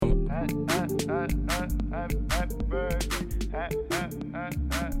Happy birthday. Happy birthday. Happy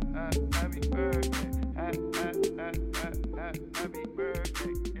birthday.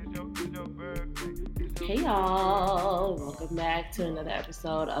 It's your birthday. Hey y'all, welcome back to another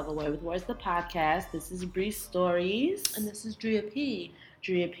episode of Away with Words, the podcast. This is Bree Stories. And this is Drea P.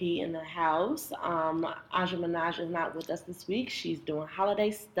 Drea P in the house. Aja Minaj is not with us this week. She's doing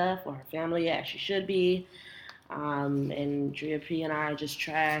holiday stuff for her family, as she should be. And Drea P and I are just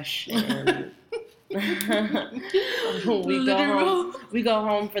trash. And we go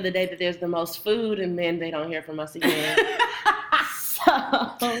home for the day that there's the most food, and then they don't hear from us again.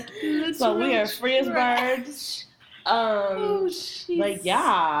 So we are free as birds. But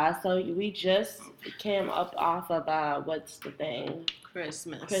yeah, so we just came up off of what's the thing?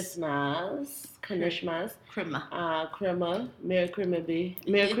 Christmas. Kanishmas. Crema. Merry Crema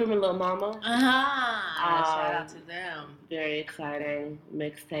Little Mama. Shout out to them. Very exciting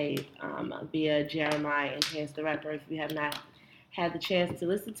mixtape via Jeremiah and Chance the Rapper. If you have not had the chance to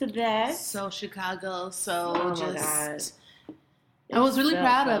listen to that. So Chicago, Oh my God. I was really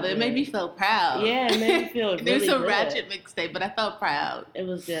proud of it. Good. It made me feel proud. Yeah, it made me feel really There's some good. ratchet mixtape, but I felt proud. It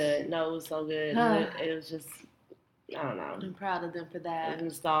was good. No, it was so good. It was just, I don't know. I'm proud of them for It that. was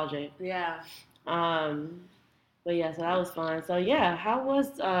nostalgic. Yeah. But yeah, so that was fun. So yeah, how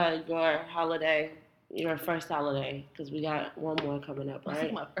was your holiday? Your first holiday? Because we got one more coming up, I right?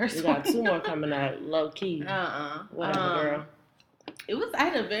 think my first We one. got two more coming up, low key. Whatever, girl. I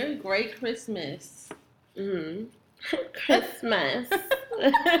had a very great Christmas. Mm-hmm. Christmas.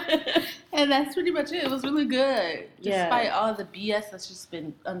 And that's pretty much it. It was really good. Yeah. Despite all the BS that's just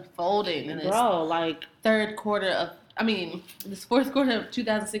been unfolding in this Bro, like, this fourth quarter of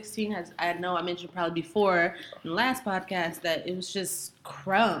 2016 I know I mentioned probably before in the last podcast that it was just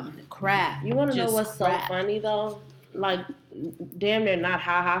crap. you want to know Just what's crap. so funny though? Like, damn near not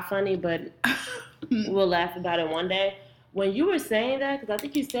ha funny, but we'll laugh about it one day. When you were saying that, because I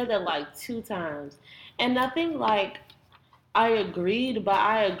think you said that like 2 times, and I think like I agreed, but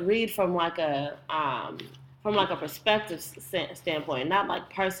I agreed from like a perspective standpoint, not like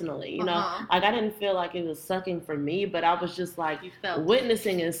personally, you know. Uh-huh. Like I didn't feel like it was sucking for me, but I was just like You felt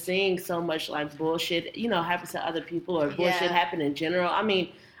witnessing and seeing so much like bullshit, you know, happen to other people or bullshit Yeah. happen in general. I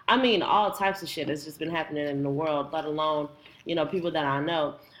mean, all types of shit has just been happening in the world, let alone, you know, people that I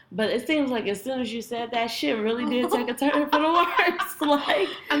know. But it seems like as soon as you said that, shit really did take a turn for the worse. Like,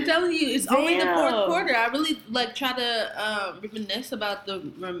 I'm telling you, it's only the fourth Damn. quarter. I really like try to reminisce about the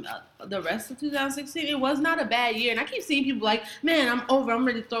rest of 2016. It was not a bad year, and I keep seeing people like, "Man, I'm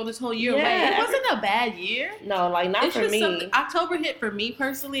ready to throw this whole year away." Yeah. It wasn't a bad year. no, like not It's for just me. October hit for me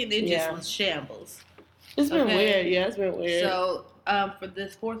personally, and it Yeah. just was shambles. It's been Okay. weird. Yeah, it's been weird. So for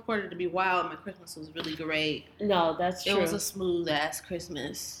this fourth quarter to be wild, my Christmas was really great. No, that's true. It was a smooth ass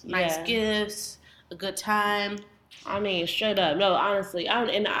Christmas. Nice Yeah. gifts, a good time. I mean, straight up. No, honestly, I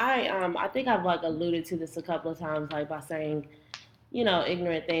think I've like alluded to this a couple of times, like by saying, you know,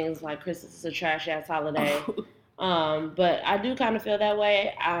 ignorant things like Christmas is a trash ass holiday. But I do kind of feel that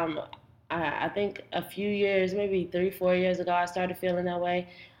way. I think a few years, maybe 3-4 years ago, I started feeling that way.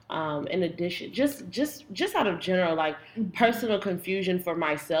 In addition, just out of general, like personal confusion for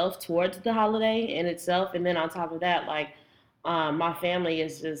myself towards the holiday in itself, and then on top of that, like my family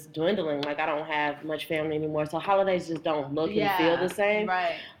is just dwindling. Like I don't have much family anymore, so holidays just don't look and feel the same.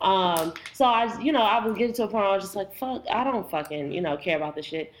 Right. So I was getting to a point where I was just like, fuck, I don't fucking, care about this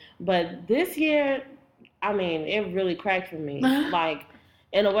shit. But this year, I mean, it really cracked for me. Like,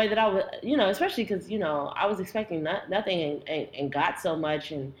 in a way that I would, especially because, I was expecting nothing and got so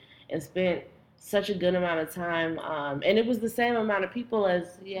much and spent such a good amount of time. And it was the same amount of people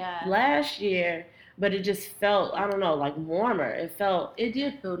as last year, but it just felt, I don't know, like warmer. It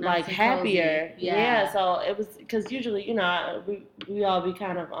did feel nice like and happier. cozy. Yeah. So it was, because usually, we all be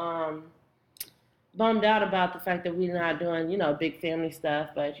kind of bummed out about the fact that we're not doing, big family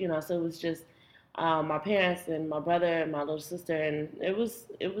stuff. But, so it was just my parents and my brother and my little sister, and it was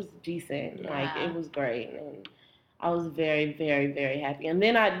decent. Like it was great, and I was very, very, very happy. And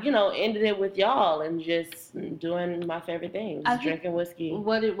then I ended it with y'all and just doing my favorite things, drinking whiskey.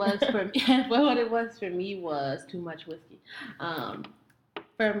 What it was for me was too much whiskey.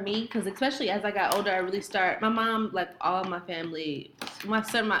 For me, because especially as I got older, I really my mom, like all my family, Lord,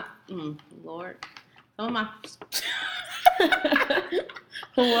 some of my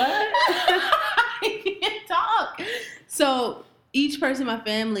What? I can't talk. So each person in my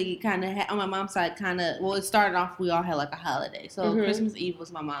family kind of on my mom's side it started off, we all had like a holiday. So Christmas Eve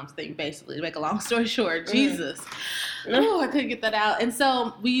was my mom's thing, basically, to make a long story short. Jesus. Oh, I couldn't get that out. And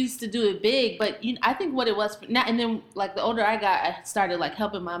so we used to do it big, but I think what it was now, and then like the older I got, I started like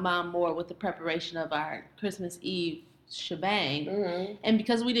helping my mom more with the preparation of our Christmas Eve shebang. And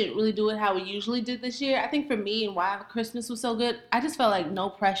because we didn't really do it how we usually did this year, I think for me and why Christmas was so good, I just felt like no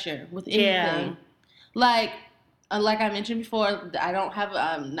pressure with anything. Like I mentioned before,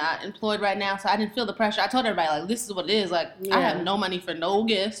 I'm not employed right now, so I didn't feel the pressure. I told everybody, like, this is what it is. Like, I have no money for no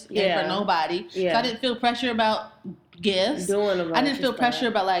gifts and for nobody. So I didn't feel pressure about gifts. I didn't feel pressure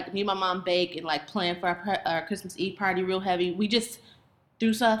about, like, me and my mom bake and, like, plan for our Christmas Eve party real heavy. We just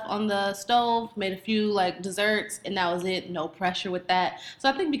threw stuff on the stove, made a few, like, desserts, and that was it. No pressure with that. So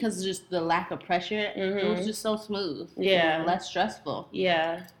I think because of just the lack of pressure, it was just so smooth. Yeah. And less stressful.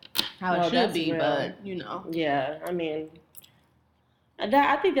 Yeah. How it should be, real. But Yeah, I mean,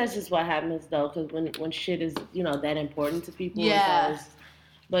 I think that's just what happens though, because when shit is that important to people. Yeah.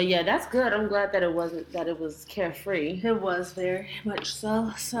 But yeah, that's good. I'm glad that it was carefree. It was very much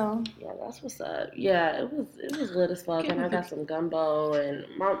so. So yeah, that's what's up. Yeah, it was lit as fuck, and I got some gumbo, and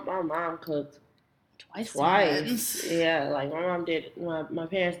my mom cooked twice. Yeah, like my mom did. My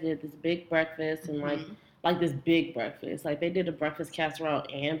parents did this big breakfast and like this big breakfast. Like, they did a breakfast casserole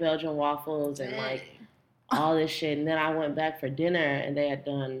and Belgian waffles and, like, all this shit. And then I went back for dinner, and they had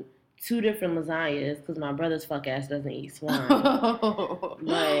done 2 different lasagnas because my brother's fuck ass doesn't eat swine.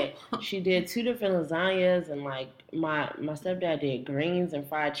 But she did 2 different lasagnas, and, like, my stepdad did greens and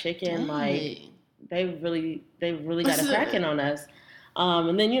fried chicken. Like, they really got a cracking on us.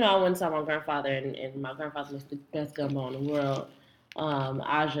 And then, I went and saw my grandfather, and my grandfather makes the best gumbo in the world.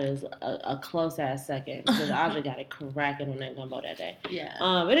 Aja is a close ass second because Aja got it cracking on that gumbo that day. Yeah.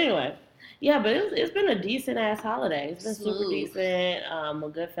 But anyway, but it's been a decent ass holiday. It's been super decent. A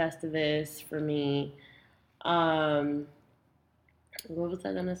good Festivus for me. What was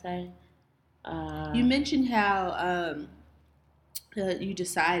I gonna say? You mentioned how you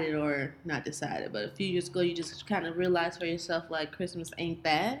decided, or not decided, but a few years ago you just kind of realized for yourself, like, Christmas ain't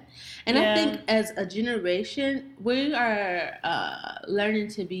that. And I think as a generation, we are learning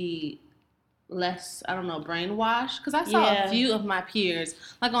to be less, I don't know, brainwashed. Because I saw a few of my peers,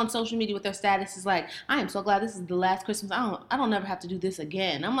 like, on social media with their statuses, like, I am so glad this is the last Christmas. I don't never have to do this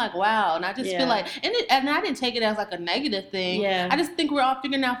again. I'm like, wow. And I just feel like, and I didn't take it as, like, a negative thing. Yeah. I just think we're all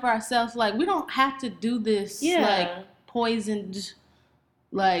figuring out for ourselves, like, we don't have to do this, like, poisoned,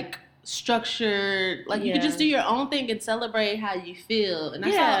 like, structured, like, you can just do your own thing and celebrate how you feel. And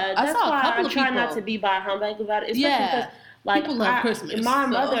I saw a couple of people. I try not to be by humbug about it, especially because, like, people love Christmas.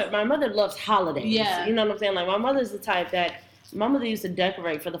 My mother loves holidays. Yeah. You know what I'm saying? Like, my mother's the type that, my mother used to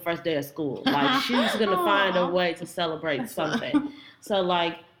decorate for the first day of school. Like, she's gonna find a way to celebrate something. So,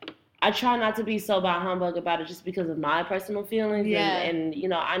 like, I try not to be so by humbug about it just because of my personal feelings. Yeah. And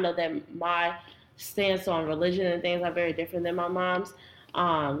I know that my stance on religion and things are very different than my mom's.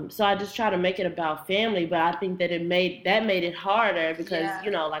 So I just try to make it about family, but I think that made it harder because,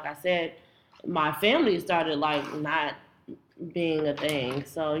 like I said, my family started, like, not being a thing.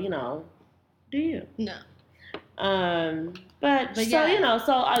 So, do you? No. But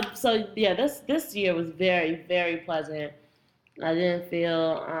so this year was very, very pleasant. I didn't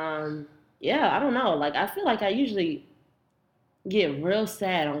feel, I don't know. Like, I feel like I usually get real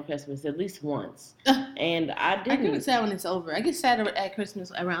sad on Christmas at least once, and I didn't. I get sad when it's over. I get sad at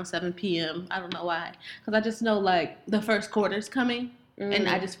Christmas around 7 p.m. I don't know why, because I just know, like, the first quarter's coming, and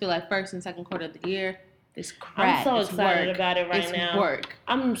I just feel like first and second quarter of the year, it's crap. I'm so excited about it right now. It's work.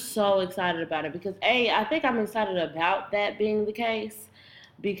 I'm so excited about it because I think I'm excited about that being the case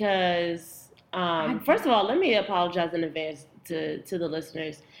because first of all, let me apologize in advance to the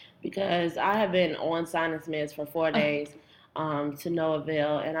listeners because I have been on sinus meds for 4 days. To no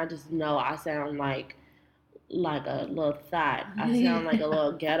avail, and I just know I sound like a little thought. I sound like a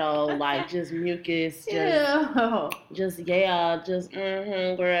little ghetto, like just mucus, just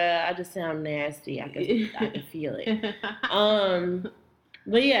bruh. I just sound nasty. I can feel it.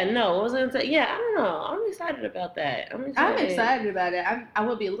 But no, what was I gonna say? Yeah, I don't know. I'm excited about that. I'm excited about it. I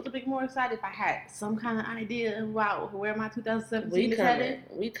would be a little bit more excited if I had some kind of idea about where my 2017 is headed.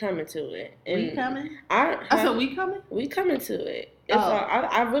 We coming to it. We coming? So we coming? We coming to it.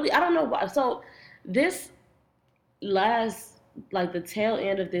 I don't know why. So this last, like, the tail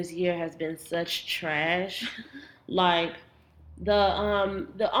end of this year has been such trash. Like,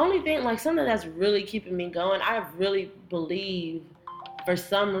 the only thing, like, something that's really keeping me going, I really believe, for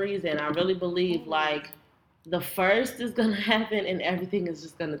some reason, like, the first is gonna happen and everything is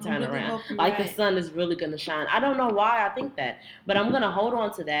just gonna turn really around. hope you're Like the right. sun is really gonna shine. I don't know why I think that, but I'm gonna hold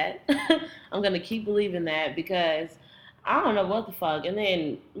on to that. I'm gonna keep believing that because I don't know what the fuck. And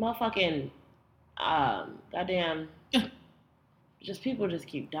then motherfucking goddamn, just people just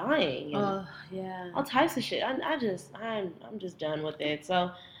keep dying and Oh yeah. all types of shit. I'm just done with it.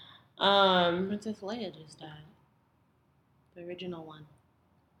 So Princess Leia just died. The original one.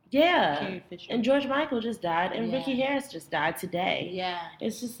 yeah. Carrie Fisher. And George Michael just died, and Yeah. Ricky Harris just died today. Yeah.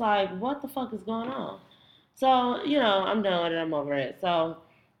 It's just like, what the fuck is going on? So, you know, I'm done with it. I'm over it. So,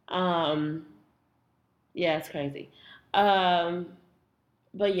 yeah, it's crazy.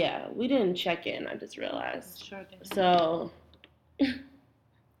 But yeah, we didn't check in. I just realized. Sure did. So,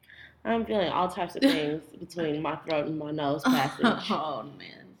 I'm feeling all types of things between my throat and my nose passage. Oh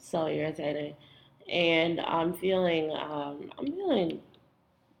man. So irritating. And I'm feeling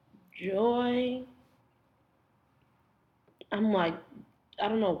joy. I'm like, I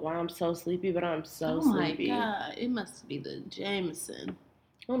don't know why I'm so sleepy, but I'm so sleepy. Oh my god, it must be the Jameson.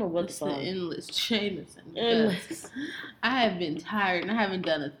 I don't know what It's the the fuck. endless Jameson. Endless. I have been tired and I haven't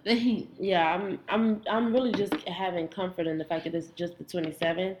done a thing. Yeah, I'm really just having comfort in the fact that it's just the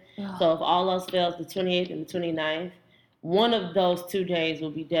 27th. So if all else fails, the 28th and the 29th, one of those 2 days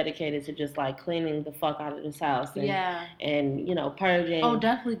will be dedicated to just like cleaning the fuck out of this house and yeah. and you know purging. Oh,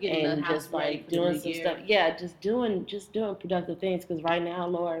 definitely getting and the house just ready like for the doing new some year. stuff. Yeah, just doing productive things because right now,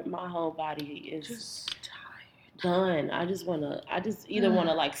 Lord, my whole body is Just tired. done. I just either want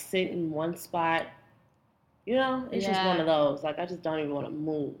to like sit in one spot. You know, it's just one of those. Like I just don't even want to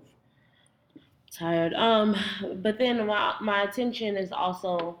move. Tired. But then my attention is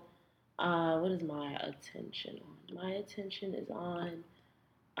also what is my attention on? My attention is on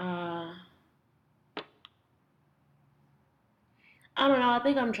I don't know. I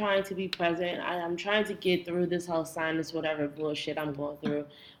think I'm trying to be present. I'm trying to get through this whole sinus, whatever bullshit I'm going through,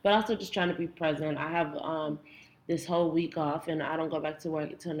 but also just trying to be present. I have this whole week off, and I don't go back to work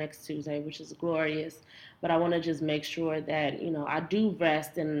until next Tuesday, which is glorious. But I want to just make sure that I do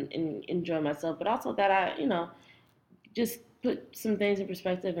rest and enjoy myself, but also that I just put some things in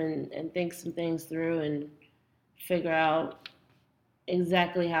perspective and think some things through and figure out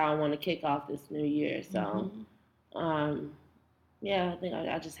exactly how I want to kick off this new year. So. Yeah, I think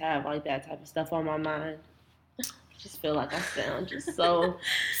I just have like that type of stuff on my mind. I just feel like I sound just so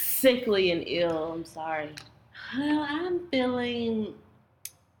sickly and ill. I'm sorry. Well, I'm feeling.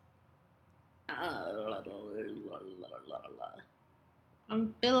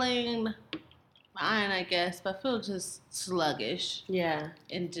 I'm feeling fine, I guess, but I feel just sluggish. Yeah.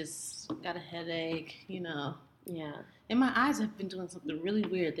 And just got a headache, Yeah. And my eyes have been doing something really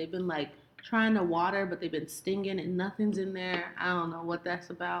weird. They've been like trying to water, but they've been stinging and nothing's in there. I don't know what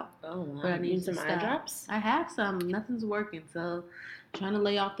that's about. Oh, wow. But I need some eye stop. drops? I have some. Nothing's working, so trying to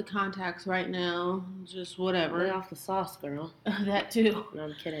lay off the contacts right now. Just whatever. Lay off the sauce, girl. That too. No,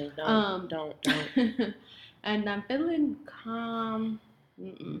 I'm kidding. Don't. And I'm feeling calm.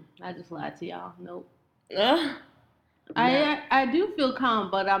 I just lied to y'all. Nope. No. I do feel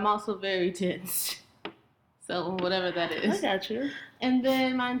calm, but I'm also very tense. So whatever that is. I got you. And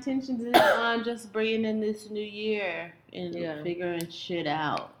then my intentions is on just bringing in this new year and figuring shit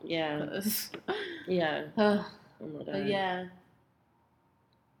out. Yeah. Yeah. Oh my God. Yeah.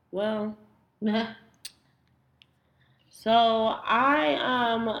 Well. So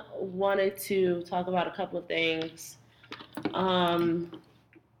I wanted to talk about a couple of things.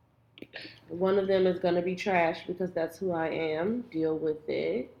 One of them is going to be trash because that's who I am. Deal with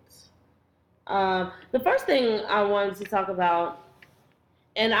it. The first thing I wanted to talk about,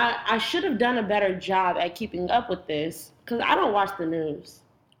 and I should have done a better job at keeping up with this because I don't watch the news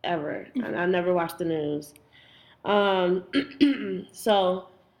ever. I never watch the news. So,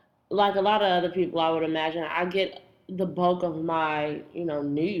 like a lot of other people, I would imagine, I get the bulk of my,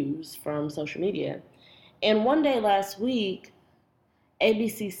 news from social media. And one day last week,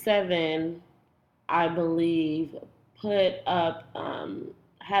 ABC7, I believe, put up,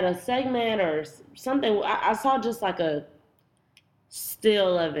 had a segment or something. I saw just like a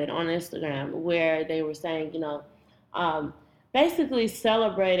still of it on Instagram where they were saying, basically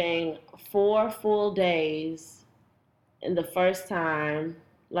celebrating 4 full days in the first time.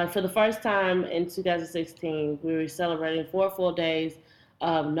 Like for the first time in 2016, we were celebrating 4 full days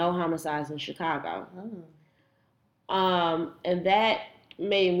of no homicides in Chicago. And that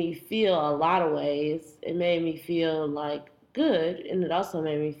made me feel a lot of ways. It made me feel like good, and it also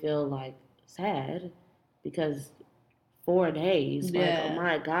made me feel like sad because 4 days, like oh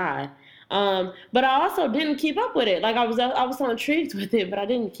my God. But I also didn't keep up with it. Like I was so intrigued with it, but I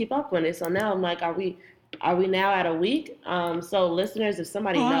didn't keep up with it. So now I'm like, are we Are we now at a week? So listeners, if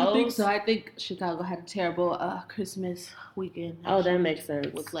somebody knows. I don't think so. I think Chicago had a terrible Christmas weekend. Oh, that makes sense.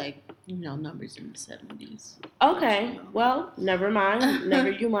 With numbers in the 70s. Okay, well, never mind. Never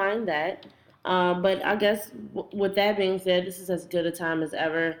you mind that. But I guess with that being said, this is as good a time as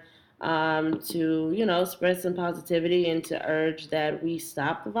ever to, spread some positivity and to urge that we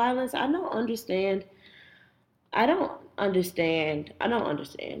stop the violence. I don't understand. I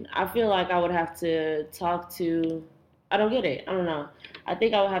feel like I would have to I don't get it. I don't know. I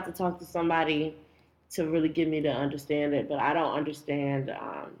think I would have to talk to somebody to really get me to understand it, but I don't understand.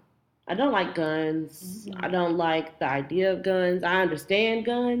 I don't like guns. Mm-hmm. I don't like the idea of guns. I understand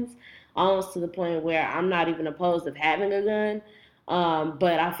guns almost to the point where I'm not even opposed of having a gun.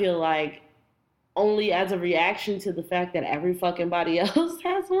 But I feel like only as a reaction to the fact that every fucking body else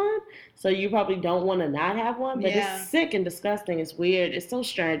has one. So you probably don't want to not have one. But It's sick and disgusting. It's weird. It's so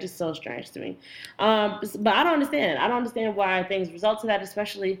strange. It's so strange to me. But I don't understand. I don't understand why things result to that,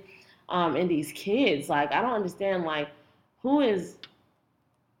 especially in these kids. Like, I don't understand, like, who is...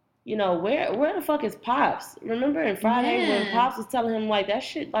 where the fuck is Pops? Remember in Friday when Pops was telling him, like, that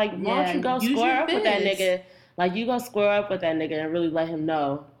shit, like, why don't you go square up with that nigga? Like, you go square up with that nigga and really let him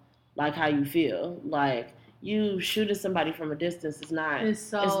know, like, how you feel. Like, you shooting somebody from a distance is not,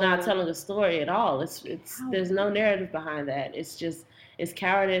 it's not telling a story at all. There's no narrative behind that. It's just, it's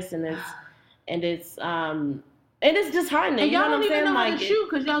cowardice and it's disheartening. And y'all don't even know how to shoot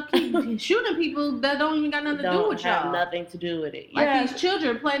because y'all keep shooting people that don't even got nothing to do with y'all. Have nothing to do with it. Like these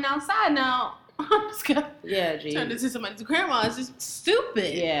children playing outside now. I'm just gonna turn this into somebody's grandma. It's just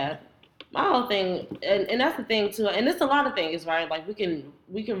stupid. Yeah. My whole thing, and that's the thing too, and it's a lot of things, right? Like we can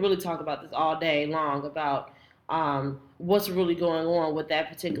really talk about this all day long about what's really going on with that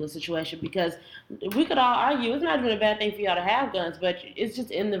particular situation, because we could all argue it's not even a bad thing for y'all to have guns, but it's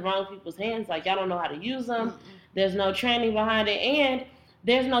just in the wrong people's hands. Like, y'all don't know how to use them. Mm-mm. There's no training behind it, and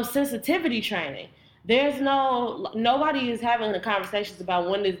there's no sensitivity training. Nobody is having the conversations about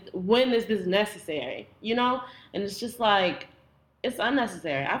when is this necessary, and it's just like, it's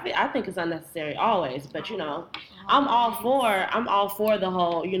unnecessary. I think it's unnecessary always, but I'm all for the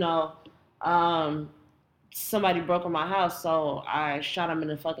whole, somebody broke in my house, so I shot him in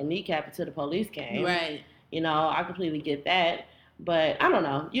the fucking kneecap until the police came. Right. I completely get that, but I don't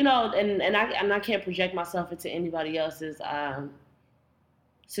know, and I can't project myself into anybody else's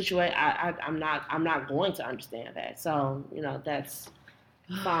situation. I'm not going to understand that, so that's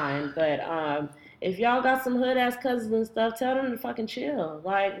fine, but if y'all got some hood ass cousins and stuff, tell them to fucking chill.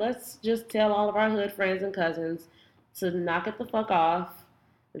 Like, let's just tell all of our hood friends and cousins to knock it the fuck off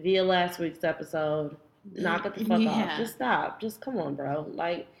via last week's episode. Knock it the fuck off. Just stop. Just come on, bro.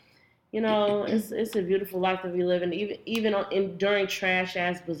 Like, it's a beautiful life that we live in. Even during trash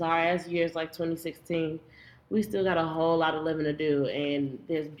ass, bizarre ass years like 2016, we still got a whole lot of living to do, and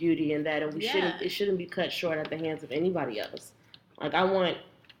there's beauty in that, and it shouldn't be cut short at the hands of anybody else. Like, I don't want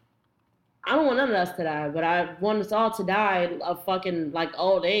none of us to die, but I want us all to die of fucking, like,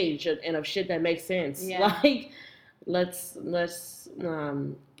 old age and of shit that makes sense. Yeah. Like, let's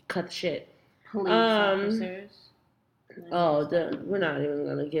cut the shit. Police officers. We're not even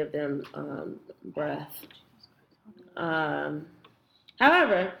gonna give them breath.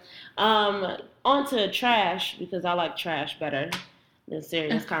 However, on to trash, because I like trash better than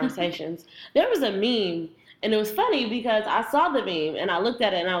serious conversations. There was a meme. And it was funny because I saw the meme and I looked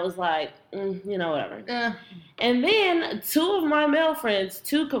at it and I was like, whatever. And then two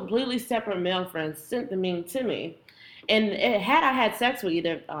completely separate male friends sent the meme to me. And had I had sex with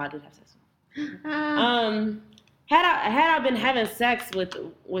either, I did have sex with had I been having sex with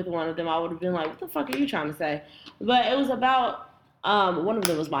one of them, I would have been like, what the fuck are you trying to say? But it was about, one of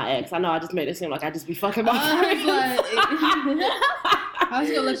them was my ex. I know I just made it seem like I just be fucking my friends. I was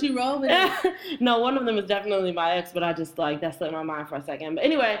gonna let you roll with it. No, one of them is definitely my ex, but I just that slipped my mind for a second. But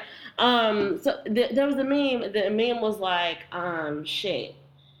anyway, so there was a meme. The meme was like, shit.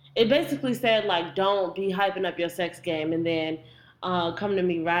 It basically said, like, don't be hyping up your sex game and then come to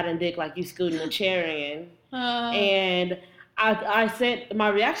me riding dick like you scooting a chair in. And I said, my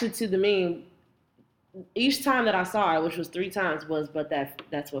reaction to the meme each time that I saw it, which was 3 times, was, but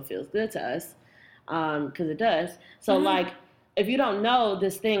that's what feels good to us, because it does. So like, if you don't know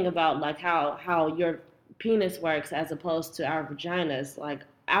this thing about like how your penis works as opposed to our vaginas, like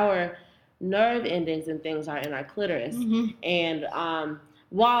our nerve endings and things are in our clitoris. And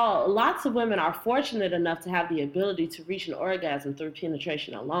while lots of women are fortunate enough to have the ability to reach an orgasm through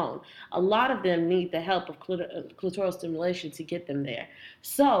penetration alone, a lot of them need the help of clitoral stimulation to get them there.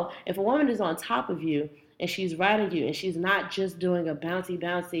 So if a woman is on top of you and she's riding you, and she's not just doing a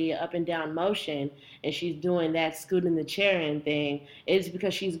bouncy up and down motion, and she's doing that scooting the chair in thing, it's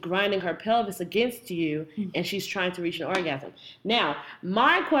because she's grinding her pelvis against you, and she's trying to reach an orgasm. Now,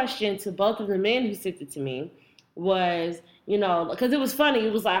 my question to both of the men who sent it to me was, you know, because it was funny.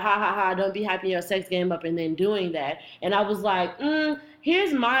 It was like, ha, ha, ha, don't be hyping your sex game up and then doing that. And I was like,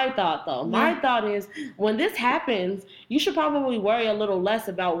 here's my thought, though. My thought is, when this happens, you should probably worry a little less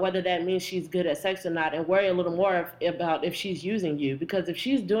about whether that means she's good at sex or not, and worry a little more about if she's using you. Because if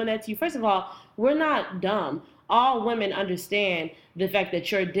she's doing that to you, first of all, we're not dumb. All women understand the fact that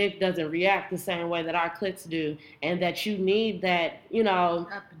your dick doesn't react the same way that our clits do, and that you need that, you know,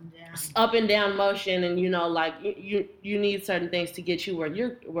 up and down motion, and, you know, like you need certain things to get you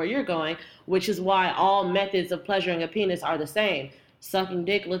where you're going, which is why all methods of pleasuring a penis are the same. Sucking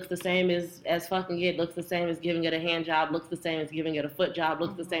dick looks the same as fucking it, looks the same as giving it a hand job, looks the same as giving it a foot job,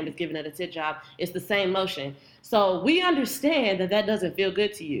 looks the same as giving it a tit job. It's the same motion. So we understand that doesn't feel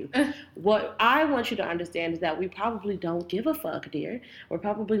good to you. What I want you to understand is that we probably don't give a fuck, dear. We're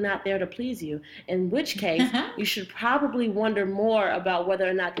probably not there to please you. In which case, you should probably wonder more about whether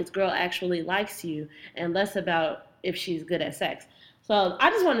or not this girl actually likes you, and less about if she's good at sex. So I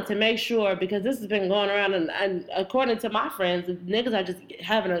just wanted to make sure, because this has been going around, and according to my friends, the niggas are just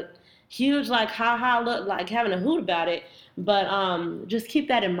having a huge, like, ha-ha look, like having a hoot about it. But just keep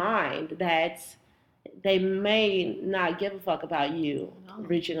that in mind, that they may not give a fuck about you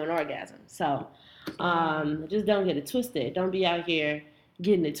reaching an orgasm. So just don't get it twisted. Don't be out here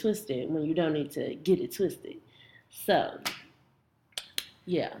getting it twisted when you don't need to get it twisted. So,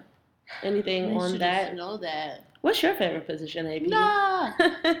 yeah. Anything on that? Just know that. What's your favorite position, AB? Nah.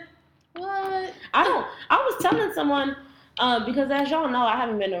 What? I was telling someone, because as y'all know, I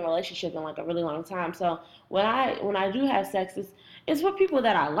haven't been in a relationship in like a really long time. So when I do have sex, it's with people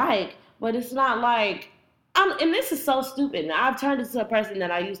that I like, but it's not like, and this is so stupid. Now, I've turned into a person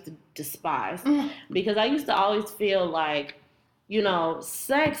that I used to despise, because I used to always feel like, you know,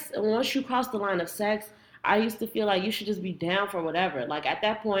 sex, once you cross the line of sex, I used to feel like you should just be down for whatever. Like, at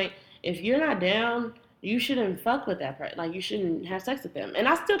that point, if you're not down, you shouldn't fuck with that person. Like, you shouldn't have sex with them. And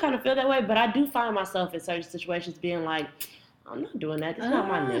I still kind of feel that way, but I do find myself in certain situations being like, I'm not doing that. This is not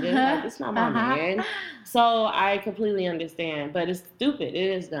my nigga. Like, this is not my man. So I completely understand. But it's stupid.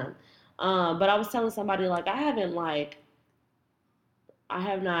 It is dumb. But I was telling somebody, like, I have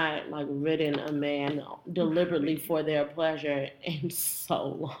not, like, ridden a man deliberately for their pleasure in so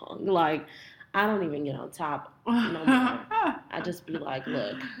long. Like, I don't even get on top no more. I just be like,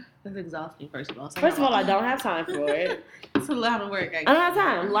 look. That's exhausting, first of all. First of all, I don't have time for it. It's a lot of work. I don't have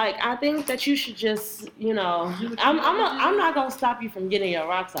time. Like, I think that you should just, you know, I'm not gonna stop you from getting your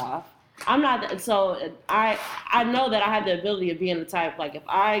rocks off. I'm not. So I know that I have the ability of being the type, like, if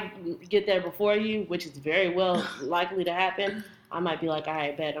I get there before you, which is very well likely to happen, I might be like, all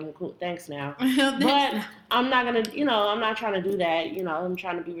right, bet, I'm cool, thanks now. But I'm not gonna, you know, I'm not trying to do that. You know, I'm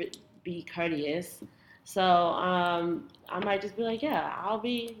trying to be courteous. So I might just be like, yeah, I'll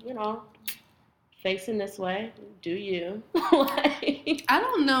be, you know, facing this way. Do you? Like, I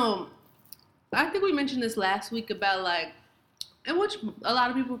don't know. I think we mentioned this last week about, like, and which a lot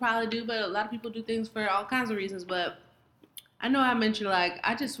of people probably do, but a lot of people do things for all kinds of reasons. But I know I mentioned, like,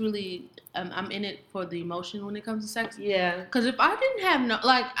 I just really, I'm in it for the emotion when it comes to sex. yeah. Because if I didn't have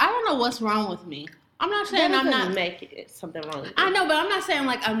I don't know what's wrong with me. I'm not saying I'm not make it something wrong with you. I know, but I'm not saying,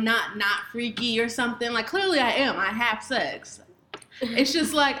 like, I'm not freaky or something. Like, clearly I am. I have sex. It's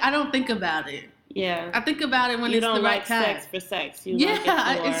just, like, I don't think about it. Yeah. I think about it when it's the right time. You don't like sex for sex. You yeah,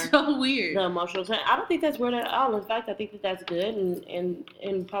 like it for it's so weird. The emotional time. I don't think that's weird at all. In fact, I think that's good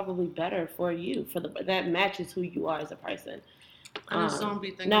and probably better for you. That matches who you are as a person. I just don't be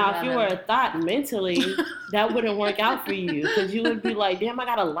thinking now, about if you were a thought mentally, that wouldn't work out for you, because you would be like, damn, I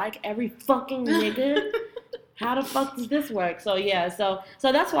gotta like every fucking nigga. How the fuck does this work? So yeah, so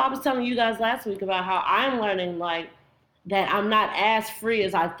that's what I was telling you guys last week about how I'm learning, like, that I'm not as free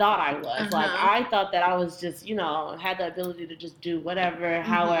as I thought I was. Like, I thought that I was just, you know, had the ability to just do whatever,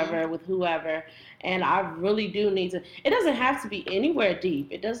 however, with whoever. And I really do need to. It doesn't have to be anywhere deep.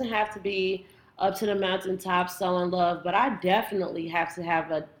 It doesn't have to be up to the mountaintop, so in love. But I definitely have to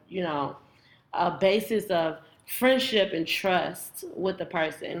have a basis of friendship and trust with the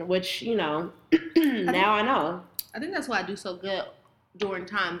person, which, you know, now I know. I think that's why I do so good during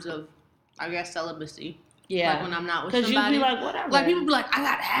times of, I guess, celibacy. Yeah. Like, when I'm not with somebody. Because you be like, whatever. Like, people be like, I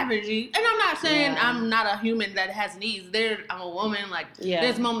got allergies. And I'm not saying I'm not a human that has needs. I'm a woman. Like,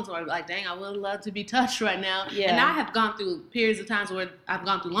 there's moments where I'm like, dang, I would love to be touched right now. Yeah. And I have gone through periods of times where I've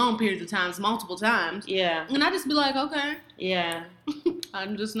gone through long periods of times, multiple times. Yeah. And I just be like, okay. Yeah.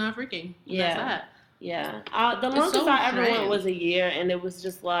 I'm just not freaking. Yeah. That's that. Yeah. The It's longest so I ever went strange. was a year, and it was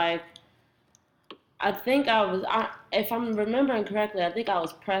just like, I think if I'm remembering correctly, I think I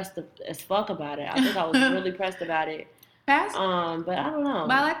was pressed as fuck about it. I think I was really pressed about it. Past, But I don't know.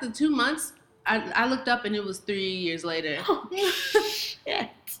 by like the 2 months, I looked up and it was 3 years later. Shit.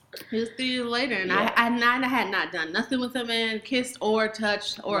 It was 3 years later, and Yeah. I had not done nothing with a man, kissed or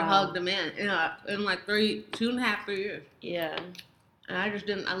touched or Wow. hugged a man in like 2.5, 3 years. Yeah. And I just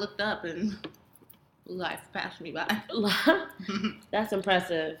didn't. I looked up and life passed me by. That's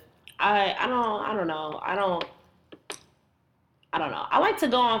impressive. I don't know. I don't know. I like to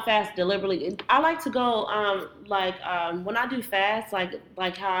go on fast deliberately. I like to go when I do fast,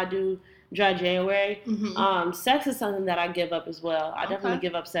 like how I do dry January. Mhm. Sex is something that I give up as well. I definitely Okay.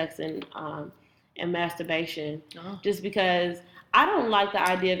 give up sex and masturbation, Oh. just because I don't like the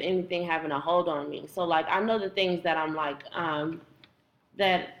idea of anything having a hold on me. So like I know the things that I'm like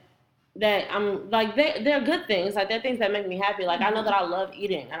that I'm like they're good things. Like they're things that make me happy. Like I know that I love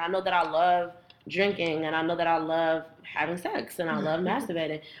eating, and I know that I love drinking, and I know that I love having sex, and I love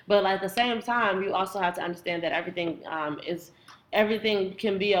masturbating. But like, at the same time, you also have to understand that everything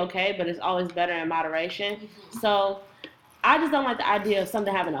can be okay, but it's always better in moderation. So I just don't like the idea of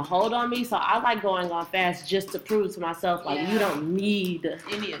something having a hold on me. So I like going on fast just to prove to myself, like, you don't need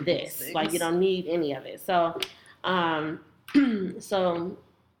Any of this. these Like, you things. don't need any of it. So,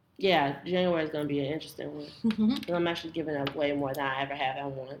 yeah, January is going to be an interesting one. Mhm. 'Cause I'm actually giving up way more than I ever have at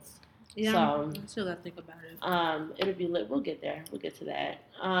once. Yeah, So, I still gotta think about it. It'll be lit. We'll get there. We'll get to that.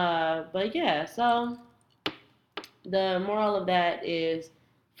 But yeah, so the moral of that is,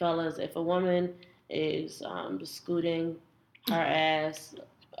 fellas, if a woman is scooting her ass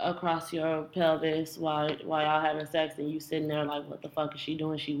across your pelvis while y'all having sex, and you sitting there like, what the fuck is she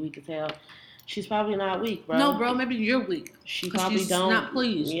doing? She weak as hell. She's probably not weak, bro. No, bro, maybe you're weak. She 'Cause probably she's don't. not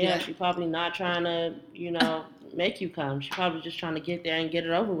pleased Yeah, yet. she probably not trying to, make you come. She probably just trying to get there and get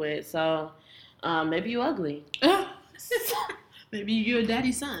it over with. So, maybe you ugly. Maybe you're a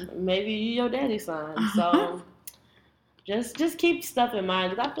daddy's son. Maybe you your daddy's son. So, just keep stuff in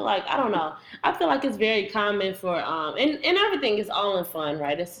mind. Because I feel like, I don't know. I feel like it's very common for and everything is all in fun,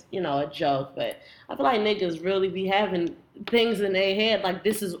 right? It's a joke, but I feel like niggas really be having things in their head like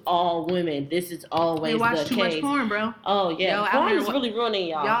this is all women. This is always They watch the too case. much porn, bro. Oh yeah, Yo, out porn here is really ruining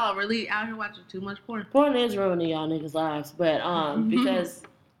y'all. Y'all really out here watching too much porn. Porn is ruining y'all niggas' lives, but because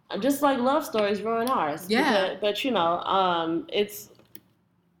just like love stories ruin ours. Yeah. But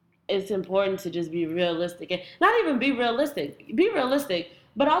it's important to just be realistic, and not even be realistic,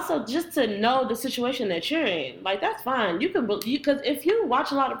 but also just to know the situation that you're in. Like, that's fine. Because if you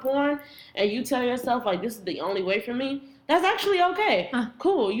watch a lot of porn and you tell yourself like, this is the only way for me, that's actually okay.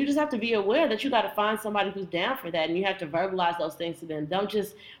 Cool. You just have to be aware that you got to find somebody who's down for that, and you have to verbalize those things to them. Don't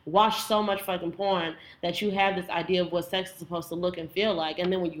just watch so much fucking porn that you have this idea of what sex is supposed to look and feel like,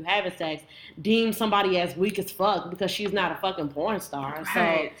 and then when you have sex, deem somebody as weak as fuck because she's not a fucking porn star.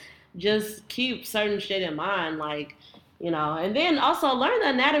 Right. So just keep certain shit in mind, like, and then also learn the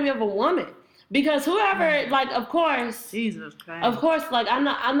anatomy of a woman, because whoever, like, of course, Jesus Christ. like,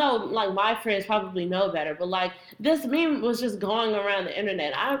 I know, like, my friends probably know better, but like, this meme was just going around the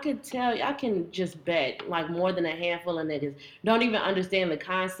internet. I can just bet like more than a handful of niggas don't even understand the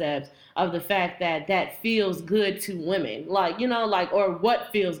concept of the fact that feels good to women, like, or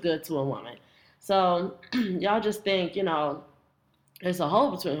what feels good to a woman. So y'all just think, there's a hole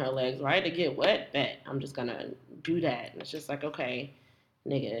between her legs, right? To get wet, bet I'm just gonna do that. And it's just like, okay,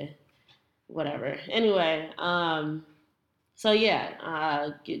 nigga, whatever. Anyway, so yeah,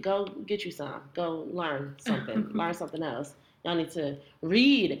 go get you some. Go learn something. Learn something else. Y'all need to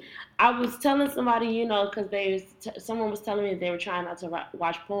read. I was telling somebody, because someone was telling me they were trying not to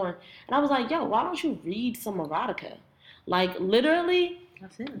watch porn, and I was like, yo, why don't you read some erotica? Like, literally,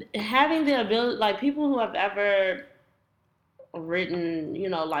 That's it. having the ability, like, people who have ever written,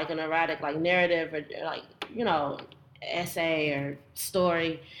 like an erotic, like, narrative, or like, essay or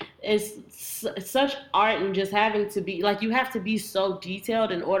story, is such art, and just having to be like, you have to be so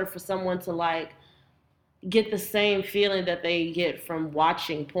detailed in order for someone to like get the same feeling that they get from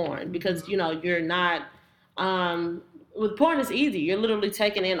watching porn, because you're not with porn it's easy. You're literally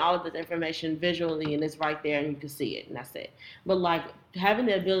taking in all of this information visually, and it's right there and you can see it, and that's it. But like, having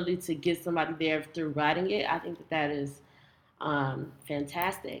the ability to get somebody there through writing it, I think that is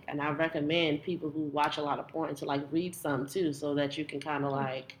fantastic, and I recommend people who watch a lot of porn to like read some too, so that you can kind of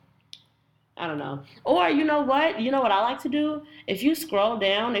like, I don't know. Or you know what I like to do? If you scroll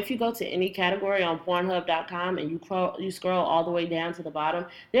down, if you go to any category on Pornhub.com and you scroll all the way down to the bottom,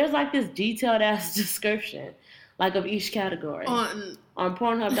 there's like this detailed ass description, like, of each category on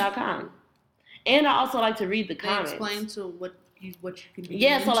Pornhub.com. And I also like to read the They comments. explain to what you can be.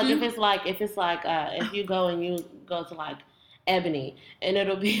 Yeah, so like into. if you go and you go to like Ebony, and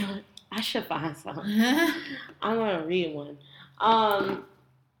it'll be like, I should find some. I'm gonna read one.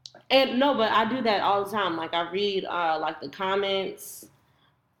 And no, but I do that all the time. Like I read like the comments,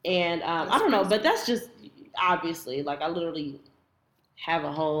 and I don't know, but that's just obviously like I literally have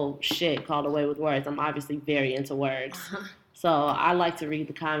a whole shit called Away with Words. I'm obviously very into words. So I like to read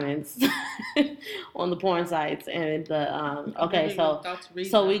the comments on the porn sites and the okay, so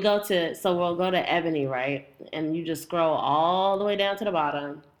we'll go to Ebony, right? And you just scroll all the way down to the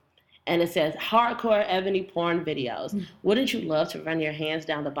bottom. And it says hardcore Ebony porn videos. Wouldn't you love to run your hands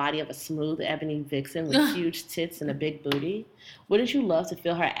down the body of a smooth Ebony vixen with huge tits and a big booty? Wouldn't you love to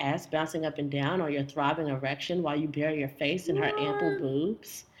feel her ass bouncing up and down or your throbbing erection while you bury your face in her ample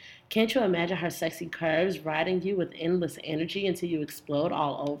boobs? Can't you imagine her sexy curves riding you with endless energy until you explode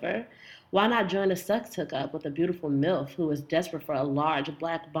all over? Why not join a sex hookup with a beautiful MILF who is desperate for a large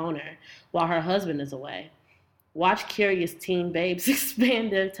black boner while her husband is away? Watch curious teen babes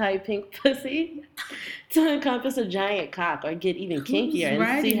expand their tight pink pussy to encompass a giant cock or get even kinkier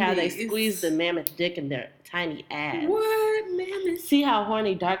and see how they squeeze the mammoth dick in their tiny ass. What mammoth? See how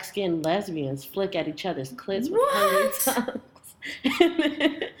horny dark-skinned lesbians flick at each other's clits with hungry tongues.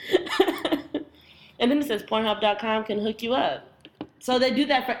 And then it says Pornhub.com can hook you up. So they do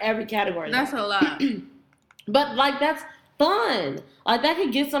that for every category. That's a lot. But like that's fun. Like that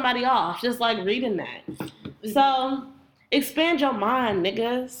could get somebody off just like reading that. So expand your mind,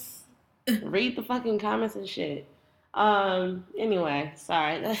 niggas. Read the fucking comments and shit. Anyway,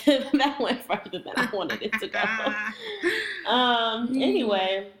 sorry. That went further than I wanted it to go.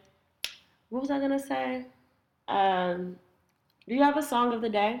 Anyway, what was I gonna say? Do you have a song of the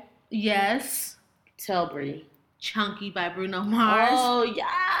day? Yes. Tell Bree. Chunky by Bruno Mars. Oh, yeah.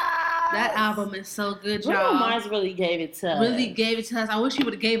 That album is so good, y'all. Bruno Mars really gave it to us. I wish he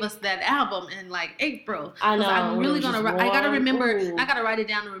would have gave us that album in like April. I know. I'm really gonna. I gotta remember. Ooh. I gotta write it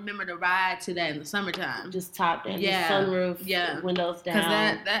down and remember to ride to that in the summertime. Just top down, Yeah. Sunroof, Yeah. windows down.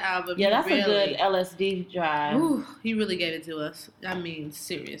 Because that album. Yeah, that's really, a good LSD drive. Ooh, he really gave it to us. I mean,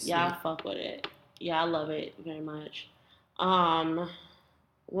 seriously. Yeah, I fuck with it. Yeah, I love it very much. What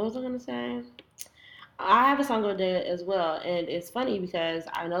was I gonna say? I have a song of the day as well, and it's funny because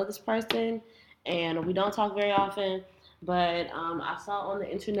I know this person, and we don't talk very often, but I saw on the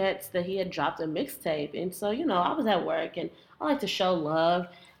internet that he had dropped a mixtape, and so, you know, I was at work, and I like to show love,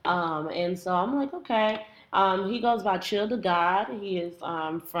 and so I'm like, okay. He goes by Chill to God. He is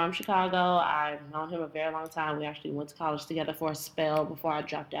from Chicago. I've known him a very long time. We actually went to college together for a spell before I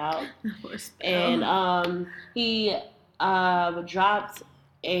dropped out, and he dropped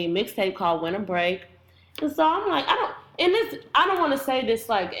a mixtape called Winter Break. And so I'm like, I don't want to say this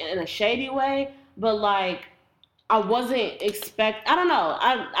like in a shady way, but like I wasn't I don't know.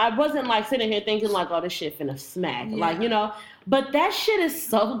 I wasn't like sitting here thinking like, oh, this shit finna smack. Yeah. Like, you know, but that shit is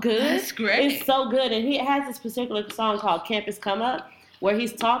so good. That's great. It's so good. And he has this particular song called Campus Come Up, where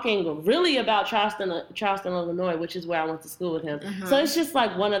he's talking really about Charleston, Illinois, which is where I went to school with him. Uh-huh. So it's just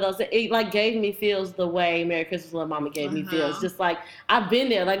like one of those, it like gave me feels the way Merry Christmas, Little Mama gave me feels. Just like, I've been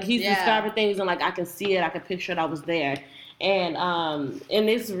there. Like he's describing things and like I can see it, I can picture it, I was there. And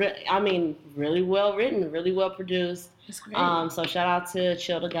it's, really well written, really well produced. That's great. So shout out to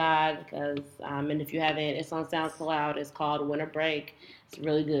Chill to God, because, and if you haven't, it's on SoundCloud, it's called Winter Break. It's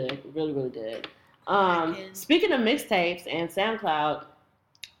really good, really, really good. Speaking of mixtapes and SoundCloud,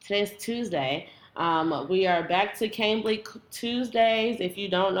 today's Tuesday. We are back to Kane Bleak Tuesdays. If you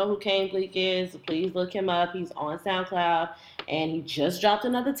don't know who Kane Bleak is, please look him up. He's on SoundCloud, and he just dropped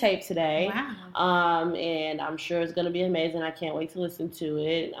another tape today. Wow. And I'm sure it's going to be amazing. I can't wait to listen to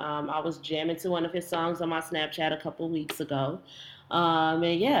it. I was jamming to one of his songs on my Snapchat a couple weeks ago.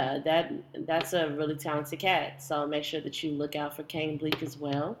 And yeah, that's a really talented cat. So make sure that you look out for Kane Bleak as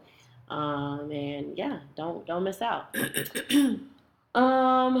well. And yeah, don't miss out.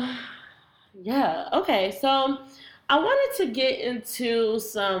 Yeah, okay, so I wanted to get into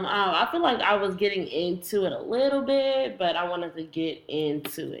some, I feel like I was getting into it a little bit, but I wanted to get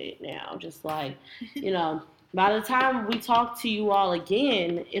into it now. Just like, you know, by the time we talk to you all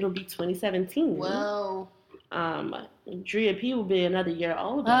again, it'll be 2017. Whoa. Drea P will be another year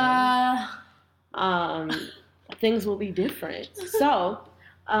older. Things will be different. So,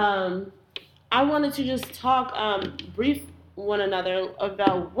 I wanted to just talk, brief one another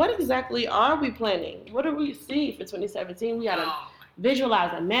about what exactly are we planning? What do we see for 2017? We gotta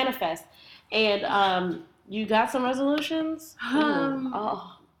visualize and manifest. And you got some resolutions?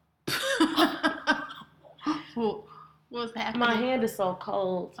 What's happening? My hand is so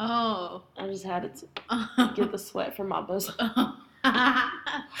cold. Oh. I just had it to get the sweat from my bosom.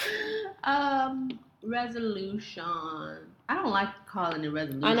 Resolution. I don't like calling it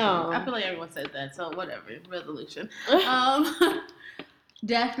resolution. I know. I feel like everyone says that, so whatever. Resolution.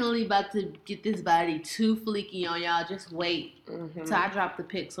 Definitely about to get this body too fleeky on y'all. Just wait till I drop the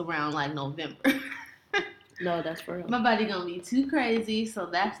pics around like November. No, that's for real. My body gonna be too crazy, so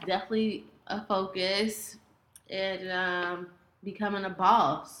that's definitely a focus. And becoming a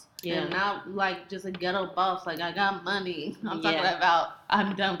boss. Yeah. And not like just a ghetto boss. Like I got money. I'm talking Yeah. about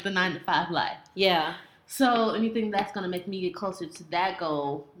I'm done with the 9-to-5 life. Yeah. So anything that's gonna make me get closer to that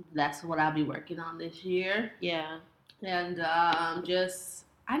goal, that's what I'll be working on this year. Yeah. And just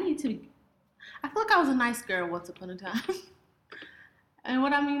I feel like I was a nice girl once upon a time. And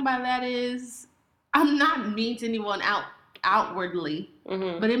what I mean by that is I'm not mean to anyone outwardly,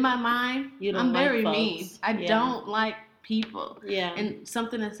 but in my mind, I'm very mean. I don't like people. Yeah. And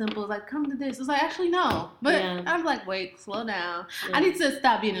something as simple as like, come to this. It's like, actually, no. But I'm like, wait, slow down. Yeah. I need to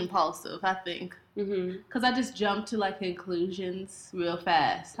stop being impulsive, I think. Mm-hmm. Because I just jump to like conclusions real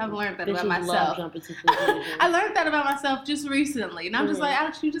fast. I've learned that about Love myself. jumping to conclusions. I learned that about myself just recently. And I'm just like,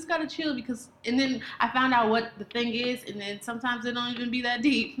 actually, you just got to chill because, and then I found out what the thing is. And then sometimes it don't even be that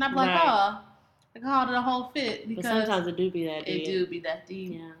deep. And I'm like, oh, I called it a whole fit. Because but sometimes it do be that deep. It do be that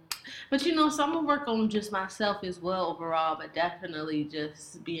deep. Yeah. But so I'm going to work on just myself as well overall, but definitely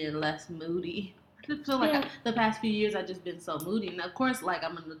just being less moody. I just feel like the past few years I've just been so moody. And of course, like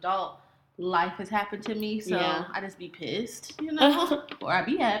I'm an adult, life has happened to me, so I just be pissed, or I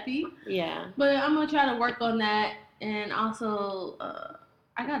be happy. Yeah. But I'm going to try to work on that. And also,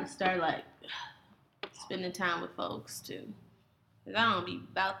 I got to start like spending time with folks too. Because I don't be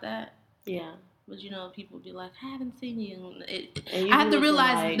about that. Yeah. But people be like, I haven't seen you. I have to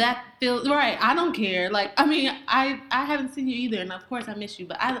realize that feels right. I don't care. Like, I mean, I haven't seen you either, and of course I miss you.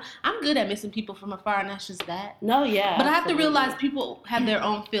 But I'm good at missing people from afar, and that's just that. No, yeah. But I have to realize people have their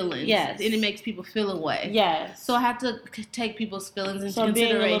own feelings. Yes. And it makes people feel a way. Yes. So I have to take people's feelings into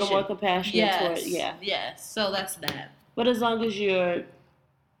consideration. Being a little more compassionate towards, Yes. So that's that. But as long as you're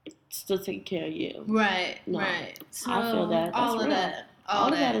still taking care of you. Right. Right. So I feel that. That's all real. of that.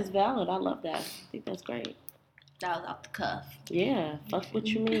 All of that is valid. I love that. I think that's great. That was off the cuff. Yeah. Fuck what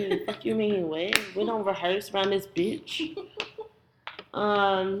you mean. Fuck you mean. We don't rehearse around this bitch.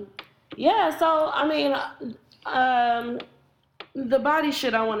 Yeah. So I mean, the body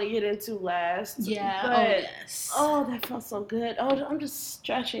shit I want to get into last. Yeah. But, oh yes. Oh, that felt so good. Oh, I'm just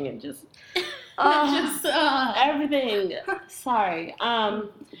stretching and just. Everything. Sorry.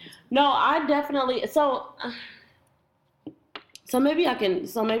 No, I definitely. So maybe I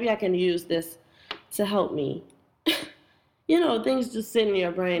can use this to help me. Things just sit in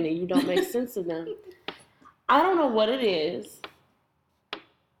your brain and you don't make sense of them. I don't know what it is.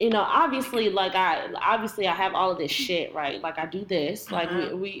 Obviously I have all of this shit, right? Like I do this. Like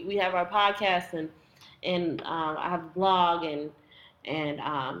we have our podcast and I have a blog and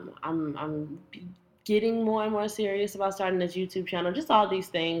I'm getting more and more serious about starting this YouTube channel. Just all these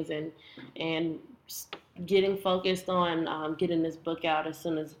things and getting focused on getting this book out as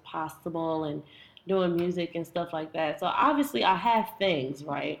soon as possible and doing music and stuff like that. So obviously I have things,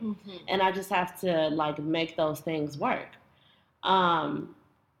 right? Mm-hmm. And I just have to like make those things work.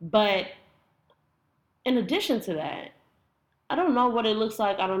 But in addition to that, I don't know what it looks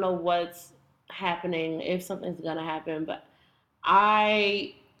like. I don't know what's happening, if something's gonna happen, but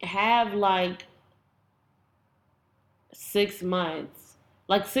I have like 6 months.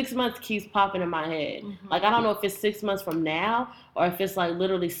 Like 6 months keeps popping in my head. Mm-hmm. Like I don't know if it's 6 months from now or if it's like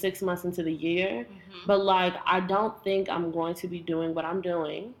literally 6 months into the year. Mm-hmm. But like I don't think I'm going to be doing what I'm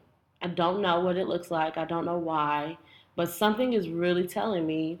doing. I don't know what it looks like. I don't know why. But something is really telling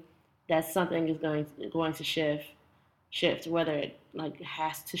me that something is going to shift. Whether it like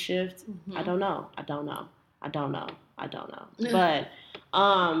has to shift, I don't know. But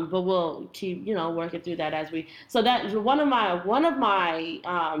we'll keep working through that as we. So that one of my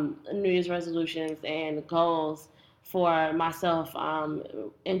New Year's resolutions and goals for myself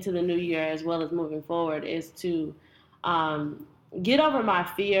into the new year as well as moving forward is to get over my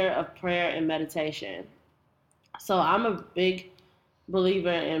fear of prayer and meditation. So I'm a big believer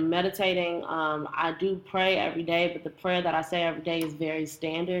in meditating. I do pray every day, but the prayer that I say every day is very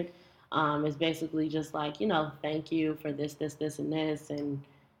standard. It's basically just like, thank you for this, and this, and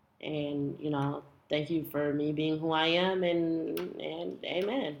thank you for me being who I am, and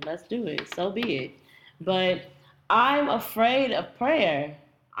amen. Let's do it. So be it. But I'm afraid of prayer,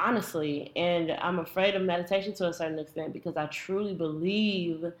 honestly, and I'm afraid of meditation to a certain extent because I truly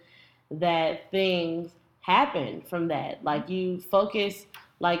believe that things happen from that. Like you focus,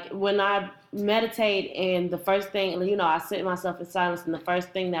 like when I meditate and the first thing, I sit myself in silence and the first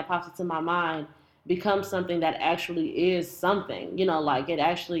thing that pops into my mind becomes something that actually is something, like it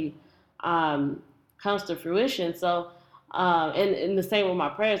actually comes to fruition. So, and the same with my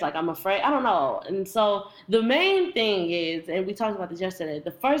prayers, like I'm afraid, I don't know. And so the main thing is, and we talked about this yesterday,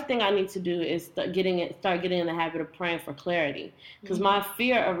 the first thing I need to do is start getting in the habit of praying for clarity. Because my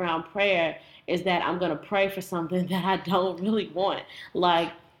fear around prayer is that I'm going to pray for something that I don't really want.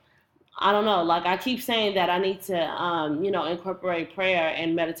 Like, I don't know. Like I keep saying that I need to, incorporate prayer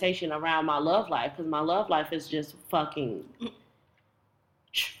and meditation around my love life because my love life is just fucking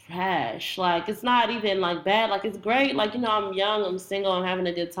trash. Like it's not even like bad. Like it's great. Like I'm young, I'm single, I'm having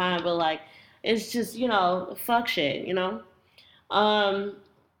a good time, but like it's just fuck shit.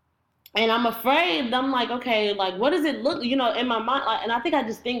 And I'm afraid. I'm like, okay, like what does it look? In my mind, like, and I think I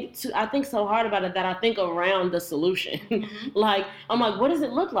just I think so hard about it that I think around the solution. Like I'm like, what does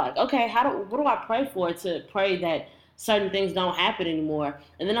it look like? Okay, what do I pray for to pray that certain things don't happen anymore?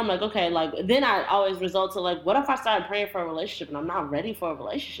 And then I'm like, okay, like then I always result to like, what if I start praying for a relationship and I'm not ready for a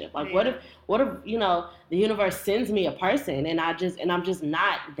relationship? Like what if the universe sends me a person and I'm just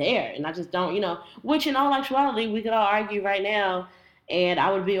not there and I just don't, which in all actuality we could all argue right now. And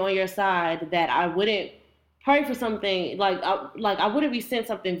I would be on your side that I wouldn't pray for something like I wouldn't be sent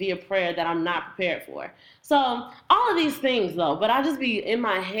something via prayer that I'm not prepared for. So all of these things though, but I just be in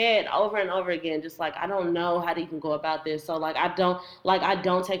my head over and over again, just like I don't know how to even go about this. So I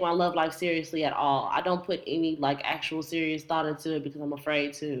don't take my love life seriously at all. I don't put any like actual serious thought into it because I'm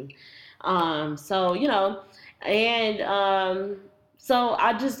afraid to. So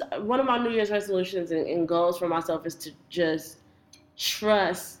I just one of my New Year's resolutions and goals for myself is to just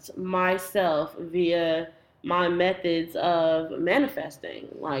trust myself via my methods of manifesting,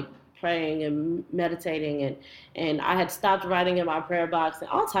 like praying and meditating, and I had stopped writing in my prayer box and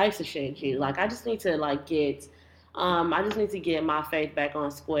all types of shit. Like I just need to get my faith back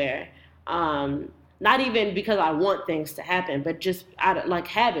on square. Not even because I want things to happen, but just out of like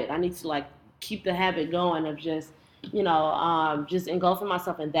habit. I need to like keep the habit going of just just engulfing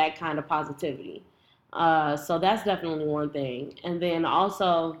myself in that kind of positivity. So that's definitely one thing. And then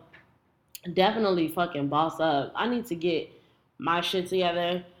also definitely fucking boss up. I need to get my shit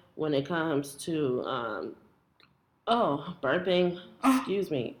together when it comes to burping. Excuse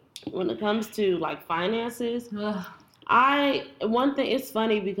me. When it comes to like finances, one thing, it's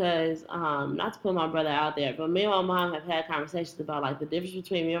funny because not to put my brother out there, but me and my mom have had conversations about like the difference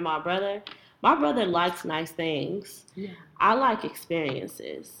between me and my brother. My brother likes nice things. Yeah. I like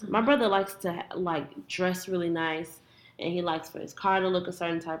experiences. Mm-hmm. My brother likes to like dress really nice, and he likes for his car to look a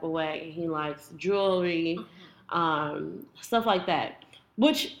certain type of way. And he likes jewelry, stuff like that,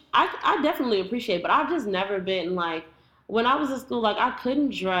 which I definitely appreciate. But I've just never been like, when I was in school, like I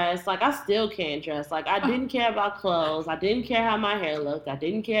couldn't dress. Like I still can't dress. Like I didn't care about clothes. I didn't care how my hair looked. I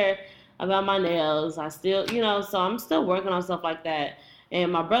didn't care about my nails. I still, so I'm still working on stuff like that. And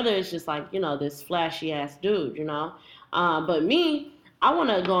my brother is just like, this flashy ass dude, But me, I want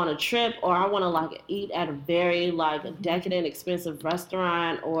to go on a trip, or I want to like eat at a very like decadent, expensive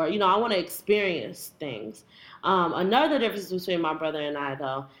restaurant, or, I want to experience things. Another difference between my brother and I,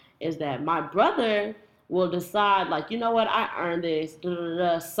 though, is that my brother will decide, like, you know what, I earned this.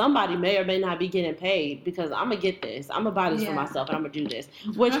 Somebody may or may not be getting paid because I'm going to get this. I'm going to buy this for myself and I'm going to do this.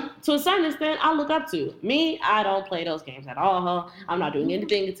 Which, to a certain extent, I look up to. Me, I don't play those games at all. I'm not doing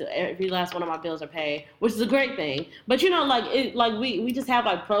anything until every last one of my bills are paid, which is a great thing. But, we just have,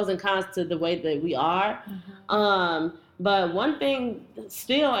 like, pros and cons to the way that we are. But one thing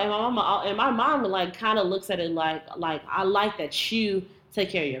still, and my mom, like, kind of looks at it like I like that you take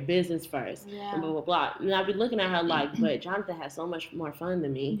care of your business first, and blah, blah, blah. And I'll be looking at her like, but Jonathan has so much more fun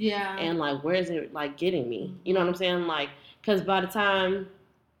than me. Yeah. And, like, where is it, like, getting me? You know what I'm saying? Like, because by the time,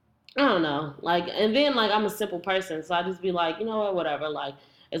 I don't know. Like, and then, like, I'm a simple person. So I just be like, you know what, whatever. Like,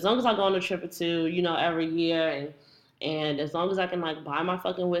 as long as I go on a trip or two, every year, and as long as I can, like, buy my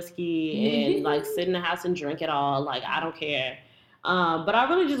fucking whiskey and, like, sit in the house and drink it all, like, I don't care. But I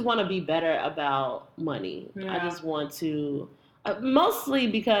really just want to be better about money. Yeah. I just want to... mostly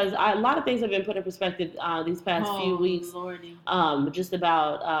because a lot of things have been put in perspective these past few weeks. Lordy. Just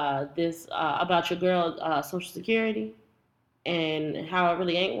about this, about your girl, Social Security, and how it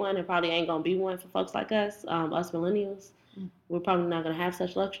really ain't one, and probably ain't gonna be one for folks like us millennials. We're probably not gonna have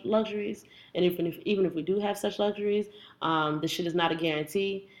such luxuries, and even if we do have such luxuries, this shit is not a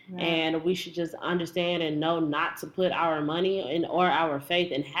guarantee. Right. And we should just understand and know not to put our money or our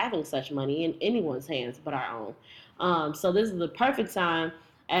faith in having such money in anyone's hands but our own. So this is the perfect time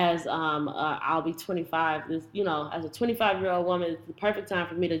as I'll be 25. This, as a 25-year-old woman, it's the perfect time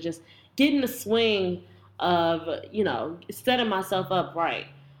for me to just get in the swing of, setting myself up right.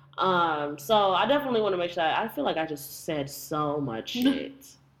 So I definitely want to make sure. I feel like I just said so much shit,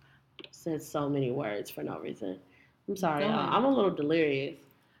 said so many words for no reason. I'm sorry, y'all. I'm a little delirious.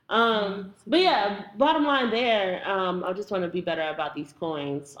 But yeah, bottom line there, I just want to be better about these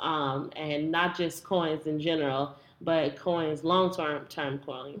coins, and not just coins in general, but coins, long-term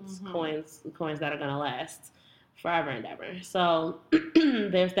coins, coins that are gonna last forever and ever. So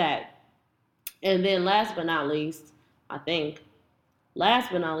there's that. And then last but not least, I mean,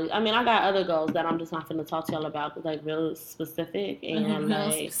 I got other goals that I'm just not gonna talk to y'all about, like real specific and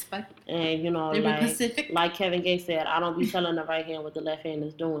like Kevin Gates said, I don't be telling the right hand what the left hand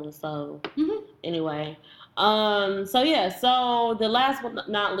is doing. So anyway, so yeah, so the last but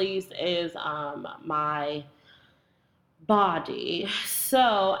not least is my body.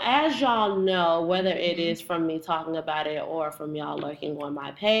 So as y'all know, whether it is from me talking about it or from y'all lurking on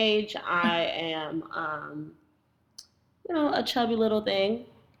my page, I am a chubby little thing.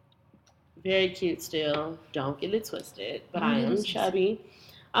 Very cute still. Don't get it twisted. But I am chubby.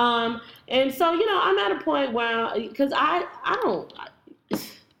 And so, I'm at a point where, because I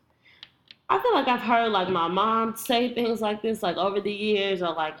feel like I've heard, like, my mom say things like this, like, over the years,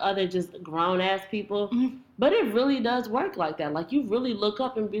 or, like, other just grown-ass people. Mm-hmm. But it really does work like that. Like, you really look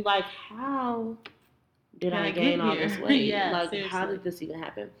up and be like, how did I gain all this weight? Yeah, like, seriously. How did this even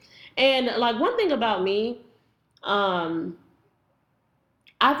happen? And, like, one thing about me, I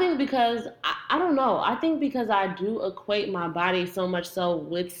think because, I don't know, I think because I do equate my body so much so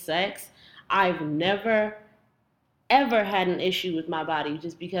with sex, I've never, ever had an issue with my body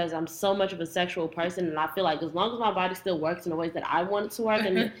just because I'm so much of a sexual person, and I feel like as long as my body still works in the ways that I want it to work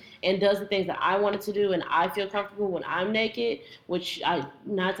and does the things that I want it to do, and I feel comfortable when I'm naked, which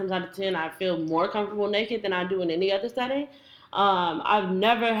 9 times out of 10, I feel more comfortable naked than I do in any other setting, I've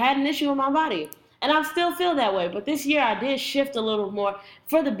never had an issue with my body. And I still feel that way. But this year I did shift a little more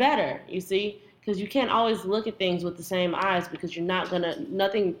for the better, you see, because you can't always look at things with the same eyes because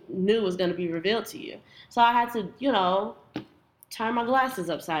nothing new is going to be revealed to you. So I had to, turn my glasses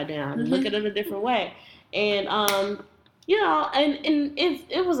upside down and look at it a different way. And, and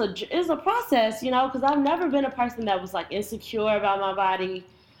it was a process, because I've never been a person that was like insecure about my body.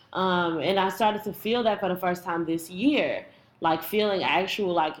 And I started to feel that for the first time this year, like feeling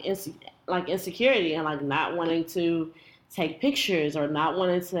actual insecurity and like not wanting to take pictures or not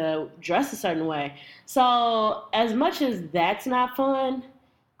wanting to dress a certain way. So as much as that's not fun,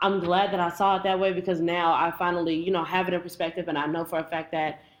 I'm glad that I saw it that way because now I finally, have it in perspective, and I know for a fact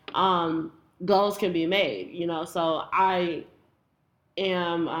that goals can be made, So I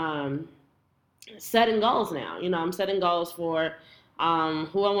am setting goals now. I'm setting goals for who I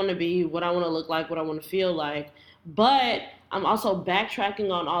want to be, what I want to look like, what I want to feel like. But I'm also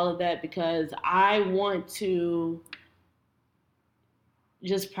backtracking on all of that because I want to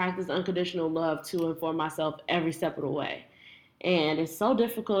just practice unconditional love to and for myself every step of the way. And it's so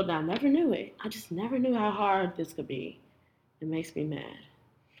difficult, and I never knew it. I just never knew how hard this could be. It makes me mad.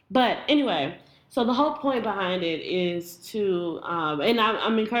 But anyway, so the whole point behind it is to, and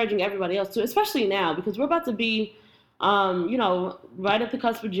I'm encouraging everybody else to, especially now, because we're about to be, right at the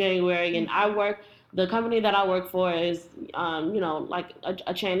cusp of January, and the company that I work for is, like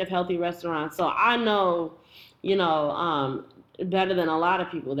a chain of healthy restaurants. So I know, better than a lot of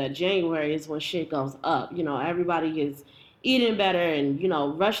people that January is when shit goes up. Everybody is eating better and,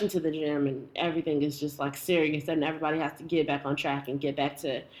 rushing to the gym, and everything is just like serious, and everybody has to get back on track and get back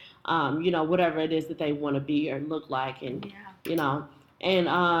to, whatever it is that they want to be or look like. And,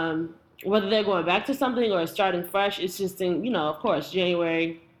 and whether they're going back to something or starting fresh, it's just of course,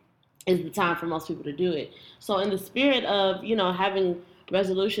 January is the time for most people to do it. So in the spirit of, having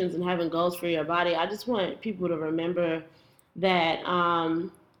resolutions and having goals for your body, I just want people to remember that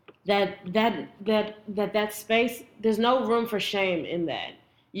that space, there's no room for shame in that.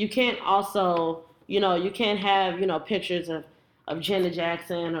 You can't also, you can't have, pictures of Janet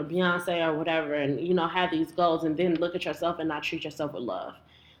Jackson or Beyonce or whatever and, have these goals and then look at yourself and not treat yourself with love.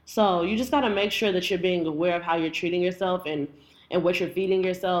 So you just got to make sure that you're being aware of how you're treating yourself and what you're feeding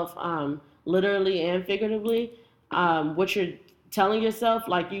yourself, literally and figuratively, what you're telling yourself.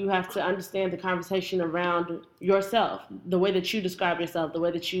 Like, you have to understand the conversation around yourself, the way that you describe yourself, the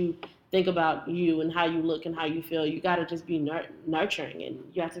way that you think about you and how you look and how you feel. You got to just be nurturing, and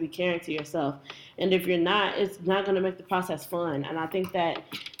you have to be caring to yourself. And if you're not, it's not going to make the process fun. And I think that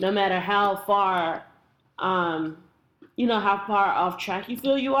no matter how far, how far off track you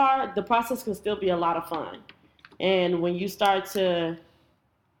feel you are, the process can still be a lot of fun. And when you start to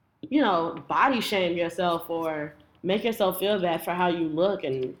body shame yourself or make yourself feel bad for how you look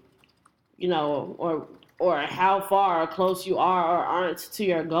and, or how far or close you are or aren't to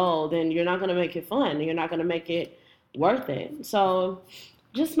your goal, then you're not going to make it fun. You're not going to make it worth it. So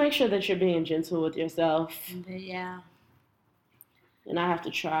just make sure that you're being gentle with yourself. Yeah. And I have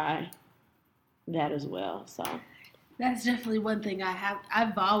to try that as well. So that's definitely one thing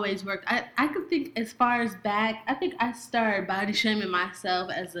I've always worked. I could think as far as back, I think I started body shaming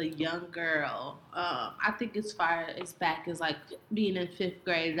myself as a young girl. I think as far as back as like being in 5th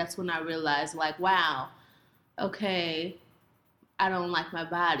grade, that's when I realized like, wow, okay, I don't like my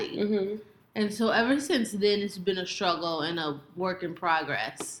body. Mm-hmm. And so ever since then, it's been a struggle and a work in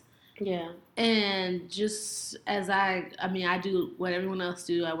progress. Yeah. And just as I do what everyone else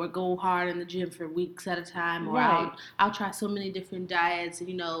do. I go hard in the gym for weeks at a time, or right. I'll try so many different diets.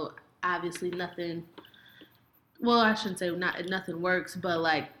 Obviously nothing. Well, I shouldn't say nothing works, but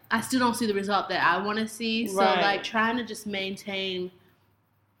like I still don't see the result that I want to see. So like trying to just maintain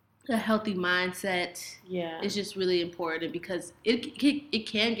a healthy mindset is just really important because it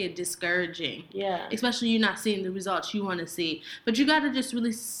can get discouraging. Yeah. Especially you're not seeing the results you want to see. But you got to just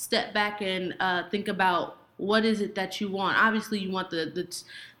really step back and think about what is it that you want. Obviously, you want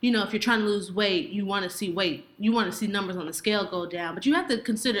if you're trying to lose weight, you want to see weight. You want to see numbers on the scale go down. But you have to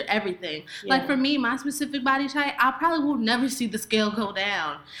consider everything. Yeah. Like for me, my specific body type, I probably will never see the scale go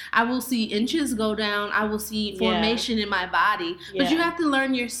down. I will see inches go down. I will see formation in my body. Yeah. But you have to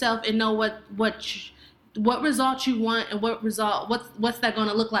learn yourself and know what result you want and what's that going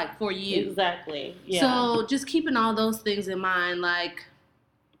to look like for you. Exactly. Yeah. So just keeping all those things in mind, like,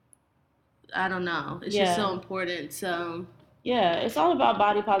 I don't know. It's just so important. So yeah, it's all about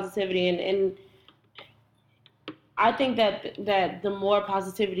body positivity, and I think that the more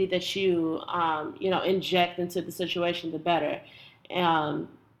positivity that you inject into the situation, the better. And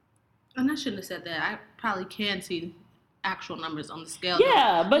I shouldn't have said that. I probably can see actual numbers on the scale.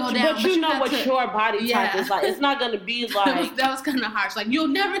 Yeah, but you know what your body type is like. It's not going to be like... that was kind of harsh. Like, you'll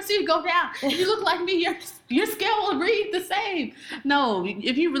never see it go down. If you look like me, your scale will read the same. No,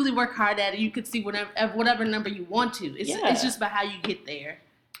 if you really work hard at it, you could see whatever number you want to. It's just about how you get there.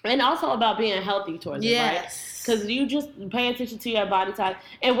 And also about being healthy towards it, right? Because you just pay attention to your body type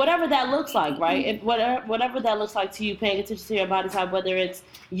and whatever that looks like, right? And whatever that looks like to you, paying attention to your body type, whether it's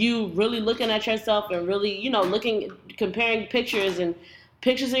you really looking at yourself and really, comparing pictures of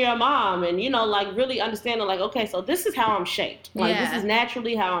your mom and, like really understanding like, okay, so this is how I'm shaped. Like this is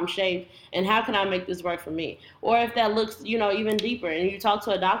naturally how I'm shaped and how can I make this work for me? Or if that looks, even deeper and you talk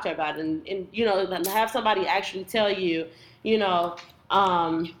to a doctor about it and have somebody actually tell you,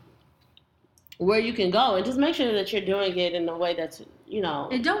 where you can go and just make sure that you're doing it in a way that's,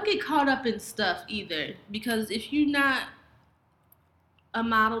 And don't get caught up in stuff either, because if you're not a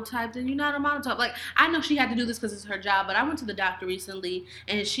model type, then you're not a model type. Like, I know she had to do this because it's her job, but I went to the doctor recently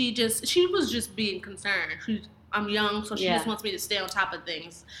and she was just being concerned. I'm young, so she just wants me to stay on top of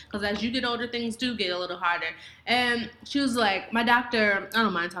things. Because as you get older, things do get a little harder. And she was like, my doctor, I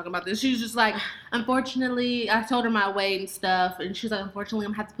don't mind talking about this. She was just like, unfortunately, I told her my weight and stuff. And she was like, unfortunately,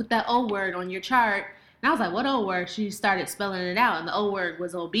 I'm going to have to put that O word on your chart. And I was like, what O word? She started spelling it out. And the O word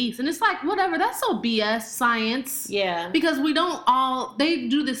was obese. And it's like, whatever. That's so BS science. Yeah. Because they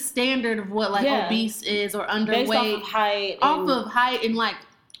do the standard of what obese is or underweight. Based off of height. And like,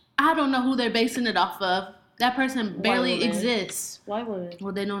 I don't know who they're basing it off of. That person barely exists. White women.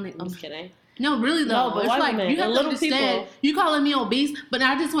 Well, they don't. I'm just kidding. No, really though. No, but it's like women, you have to understand. People. You calling me obese, but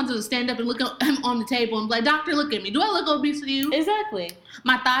I just wanted to stand up and look at him on the table and be like, doctor, look at me. Do I look obese to you? Exactly.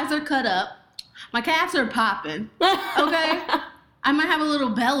 My thighs are cut up. My calves are popping. Okay. I might have a little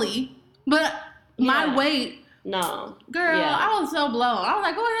belly, but my weight. No. Girl, I was so blown. I was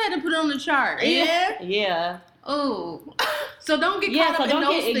like, go ahead and put it on the chart. Yeah. Yeah. Oh, so don't get caught up in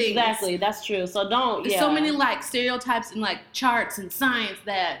those things. Exactly, that's true. So don't. There's so many like stereotypes and like charts and science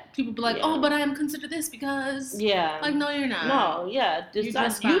that people be like, oh, but I am considered this because. Yeah. Like, no, you're not. No, yeah. You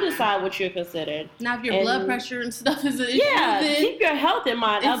decide what you're considered. Now, if your blood pressure and stuff is an issue, keep your health in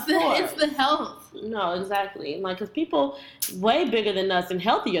mind. It's the health. No, exactly. Like, because people way bigger than us and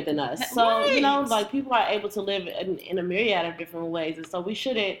healthier than us. So people are able to live in a myriad of different ways, and so we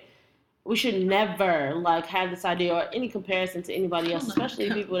should never like have this idea or any comparison to anybody else, especially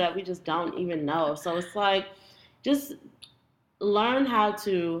people that we just don't even know. So it's like, just learn how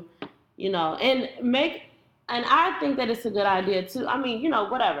to, and I think that it's a good idea too. I mean,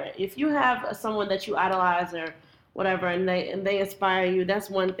 whatever. If you have someone that you idolize or whatever, and they inspire you, that's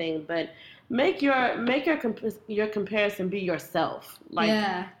one thing. But make your comparison be yourself.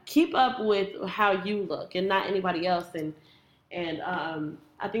 Like, keep up with how you look and not anybody else. And And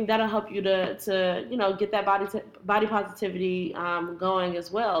I think that'll help you to get that body positivity going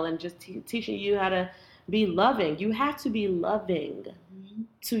as well, and just teaching you how to be loving. You have to be loving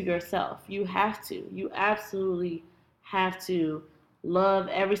to yourself. You absolutely have to love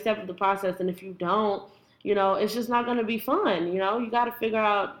every step of the process. And if you don't, it's just not going to be fun. You got to figure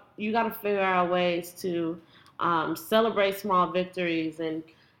out ways to celebrate small victories. And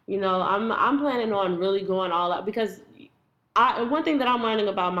I'm planning on really going all out, because one thing that I'm learning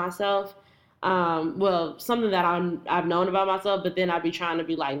about myself, well, something that I've known about myself, but then I'd be trying to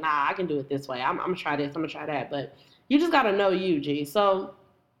be like, nah, I can do it this way. I'm gonna try this. I'm gonna try that. But you just gotta know you, G. So,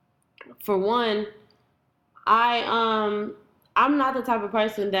 for one, I'm not the type of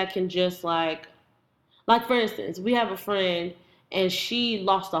person that can just like for instance, we have a friend and she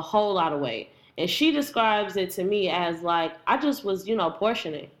lost a whole lot of weight. And she describes it to me as like, I just was,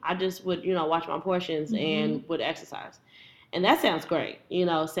 portioning. I just would, watch my portions and would exercise. And that sounds great.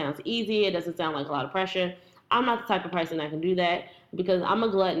 Sounds easy. It doesn't sound like a lot of pressure. I'm not the type of person that can do that, because I'm a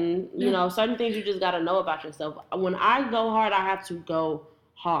glutton. Certain things you just got to know about yourself. When I go hard, I have to go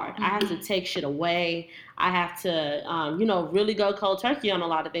hard. I have to take shit away. I have to, really go cold turkey on a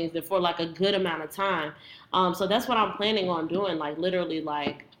lot of things for like a good amount of time. So that's what I'm planning on doing. Like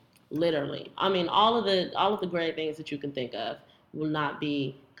literally. I mean, all of the great things that you can think of will not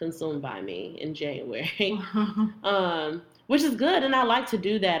be consumed by me in January. Which is good, and I like to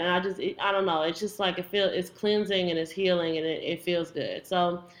do that. And I don't know. It's just like it's cleansing and it's healing, and it feels good.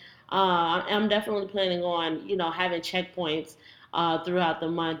 So I'm definitely planning on having checkpoints throughout the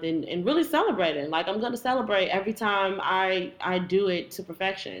month, and really celebrating. Like, I'm going to celebrate every time I do it to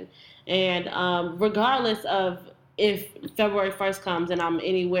perfection. And regardless of if February 1st comes and I'm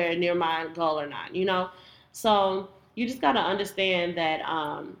anywhere near my goal or not. So you just got to understand that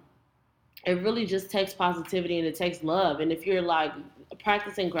it really just takes positivity, and it takes love. And if you're like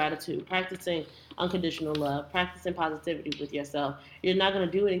practicing gratitude, practicing unconditional love, practicing positivity with yourself, you're not going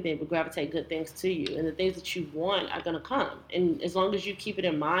to do anything but gravitate good things to you. And the things that you want are going to come. And as long as you keep it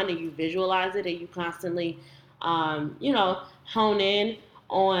in mind and you visualize it, and you constantly, hone in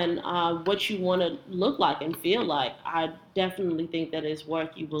on what you want to look like and feel like, I definitely think that it's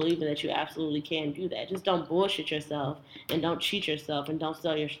worth you believing that you absolutely can do that. Just don't bullshit yourself, and don't cheat yourself, and don't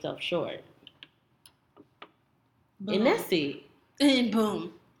sell yourself short. Boom. And that's it. And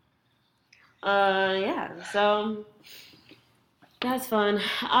boom. Yeah, so that's fun.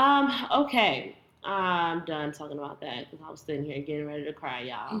 Okay. I'm done talking about that, because I was sitting here getting ready to cry,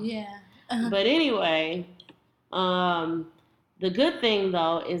 y'all. Yeah. But anyway, the good thing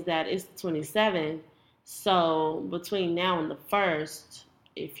though is that it's the 27th. So between now and the 1st,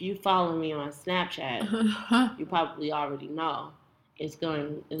 if you follow me on Snapchat, you probably already know it's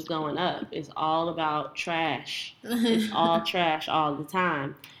going up. It's all about trash. It's all trash all the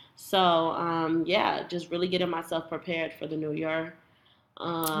time. So yeah, just really getting myself prepared for the new year.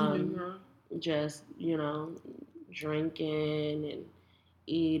 Just drinking and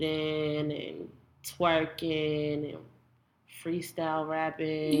eating and twerking and freestyle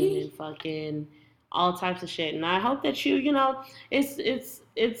rapping and fucking all types of shit. And I hope that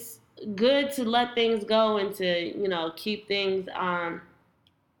it's good to let things go, and to keep things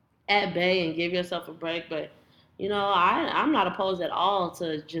at bay and give yourself a break. But I'm not opposed at all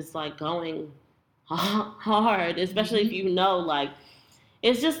to just like going hard, especially if like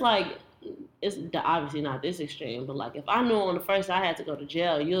it's just like, it's obviously not this extreme, but like if I knew on the 1st I had to go to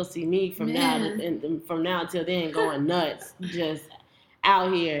jail, you'll see me from now until then going nuts, just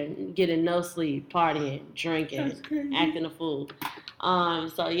out here getting no sleep, partying, drinking, acting a fool.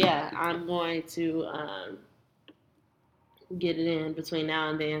 So yeah, I'm going to get it in between now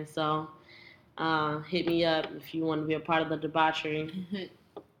and then. So hit me up if you want to be a part of the debauchery.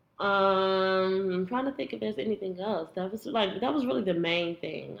 I'm trying to think if there's anything else. That was really the main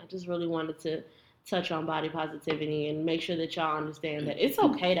thing. I just really wanted to touch on body positivity and make sure that y'all understand that it's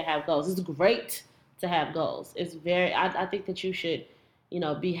okay to have goals. It's great to have goals. I think that you should,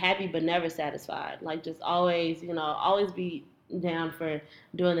 be happy but never satisfied. Like, just always be down for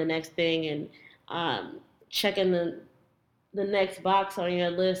doing the next thing, and checking the next box on your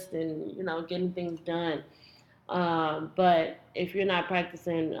list, and getting things done. But if you're not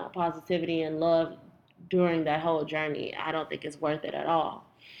practicing positivity and love during that whole journey, I don't think it's worth it at all.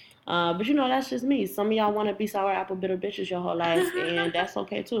 But that's just me. Some of y'all want to be sour apple bitter bitches your whole life, and that's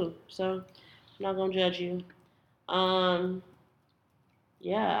okay too. So I'm not gonna judge you.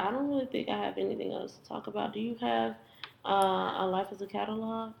 Yeah, I don't really think I have anything else to talk about. Do you have a life as a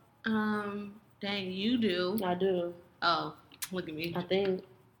catalog? Dang, you do. I do. Oh, look at me. I think.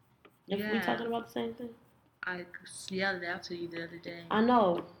 If Yeah. we talking about the same thing? I yelled it out to you the other day. I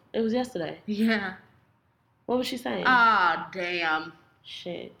know. It was yesterday. Yeah. What was she saying? Ah, damn.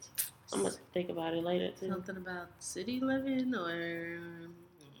 Shit. I'm gonna think about it later too. Something about city living or.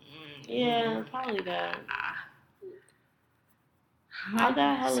 Yeah, probably that. I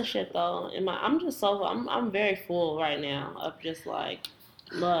got hella shit though. I'm very full right now of just like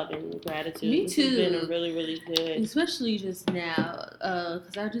love and gratitude. Me This has been too. a really, really good. Especially just now,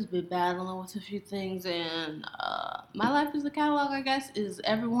 because I've just been battling with a few things, and my life is a catalog. I guess is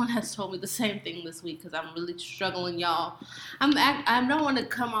everyone has told me the same thing this week because I'm really struggling, y'all. I don't want to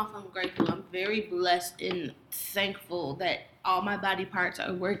come off ungrateful. I'm very blessed and thankful that all my body parts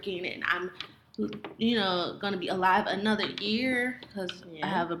are working, and I'm, gonna be alive another year because I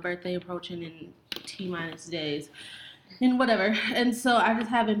have a birthday approaching in T-minus days. And whatever. And so I just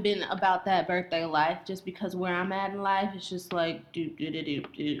haven't been about that birthday life just because where I'm at in life it's just like do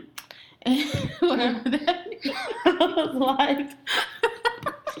whatever that is. Like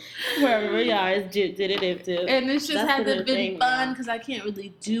wherever we are, it's do. And it's just That's the hasn't new been thing fun now. because I can't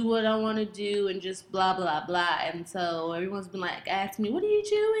really do what I want to do and just blah blah blah. And so everyone's been like asking me, "What are you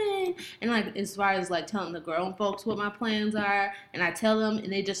doing?" And like as far as like telling the grown folks what my plans are, and I tell them, and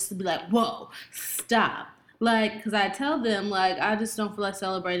they just be like, "Whoa, stop." Like, because I tell them, like, I just don't feel like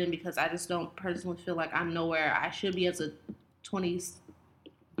celebrating because I just don't personally feel like I'm nowhere I should be as a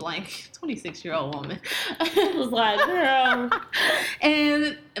 26-year-old woman. It was like, girl.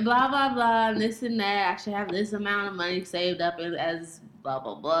 And blah, blah, blah, and this and that. I should have this amount of money saved up as blah,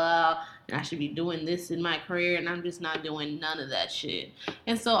 blah, blah. And I should be doing this in my career, and I'm just not doing none of that shit.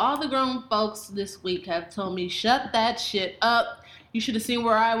 And so all the grown folks this week have told me, shut that shit up. You should have seen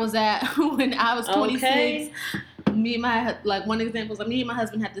where I was at when I was 26. Okay. Me and my, like, one example is me and my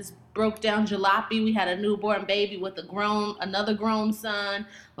husband had this broke down jalopy. We had a newborn baby with another grown son.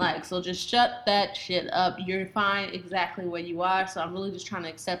 Like, so just shut that shit up. You're fine exactly where you are. So I'm really just trying to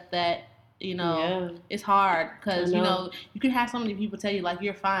accept that, It's hard because, you can have so many people tell you, like,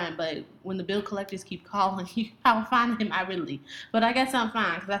 you're fine. But when the bill collectors keep calling you, how fine am I really? But I guess I'm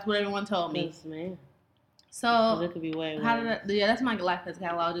fine because that's what everyone told me. Yes, man. So it could be way that's my life as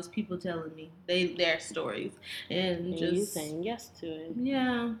catalog. Just people telling me their stories and just you saying yes to it.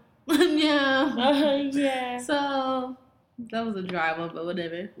 Yeah, yeah, yeah. So that was a dry one, but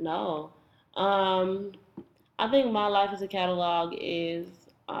whatever. No, I think my life as a catalog is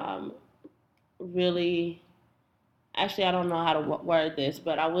really. Actually, I don't know how to word this,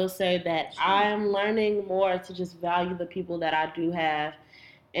 but I will say that I am learning more to just value the people that I do have.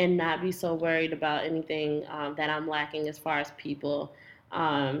 And not be so worried about anything that I'm lacking as far as people.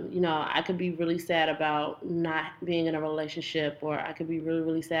 I could be really sad about not being in a relationship, or I could be really,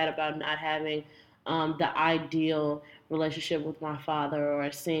 really sad about not having the ideal relationship with my father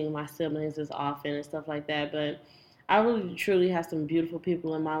or seeing my siblings as often and stuff like that. But I really, truly have some beautiful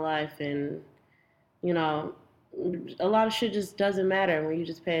people in my life, and, a lot of shit just doesn't matter when you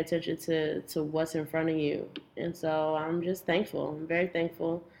just pay attention to what's in front of you. And so I'm just thankful. I'm very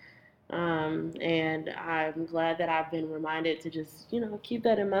thankful. And I'm glad that I've been reminded to just, keep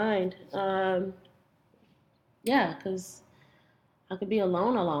that in mind. Because I could be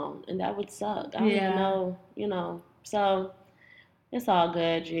alone, and that would suck. I don't even know, so it's all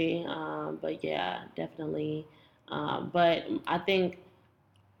good, G. But yeah, definitely. But I think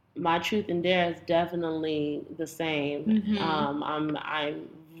my truth and dare is definitely the same. Mm-hmm. I'm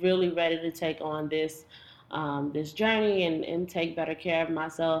really ready to take on this journey and take better care of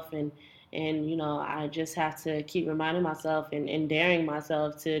myself, and I just have to keep reminding myself and daring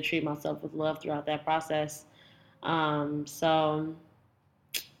myself to treat myself with love throughout that process. So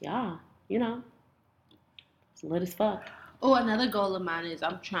yeah, it's lit as fuck. Oh, another goal of mine is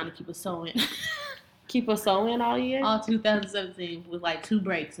I'm trying to keep a sewing. Keep us sewing all year? All 2017 with like 2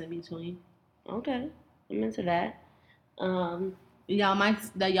 breaks in between. Okay, I'm into that. Y'all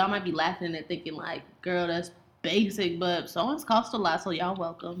might be laughing and thinking like, girl, that's basic, but sewing's cost a lot, so y'all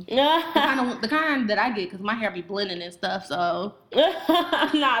welcome. the kind that I get, because my hair be blending and stuff, so.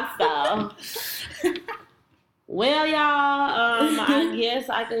 Not so. Well, y'all, I guess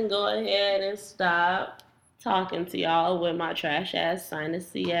I can go ahead and stop talking to y'all with my trash ass,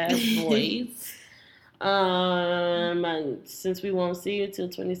 sinusy ass voice. Since we won't see you till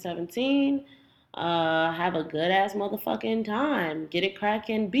 2017, have a good ass motherfucking time. Get it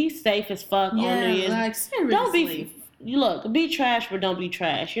cracking. Be safe as fuck on New Year's. Like, seriously. Don't be trash, but don't be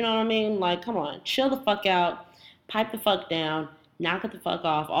trash. You know what I mean? Like, come on, chill the fuck out, pipe the fuck down, knock it the fuck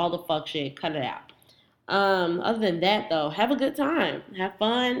off, all the fuck shit, cut it out. Other than that, though, have a good time, have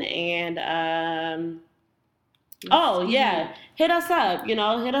fun, and Oh, yeah. Hit us up. Hit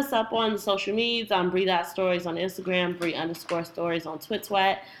us up on social medias. Bree.stories on Instagram, Bree_stories on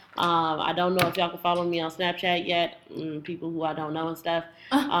Twitwat. I don't know if y'all can follow me on Snapchat yet. People who I don't know and stuff.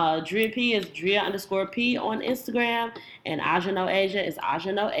 Drea P is Drea_P on Instagram. And Aja No Asia is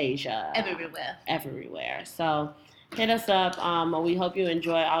Aja No Asia. Everywhere. So hit us up. We hope you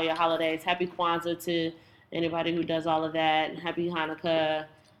enjoy all your holidays. Happy Kwanzaa to anybody who does all of that. Happy Hanukkah.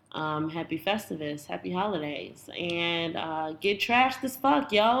 Happy Festivus, happy holidays, and get trashed as fuck,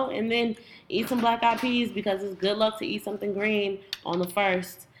 yo, and then eat some black eyed peas because it's good luck to eat something green on the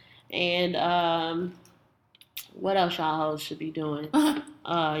 1st. And what else y'all hoes should be doing?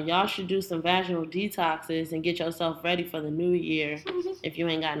 Y'all should do some vaginal detoxes and get yourself ready for the new year. If you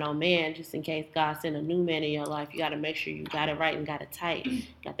ain't got no man, just in case God send a new man in your life, you got to make sure you got it right and got it tight,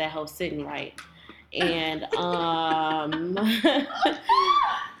 got that hoe sitting right. And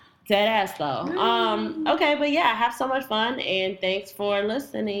dead ass though. Okay, but yeah, have so much fun and thanks for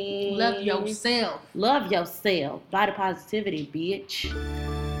listening. Love yourself. Love yourself. Body positivity, bitch.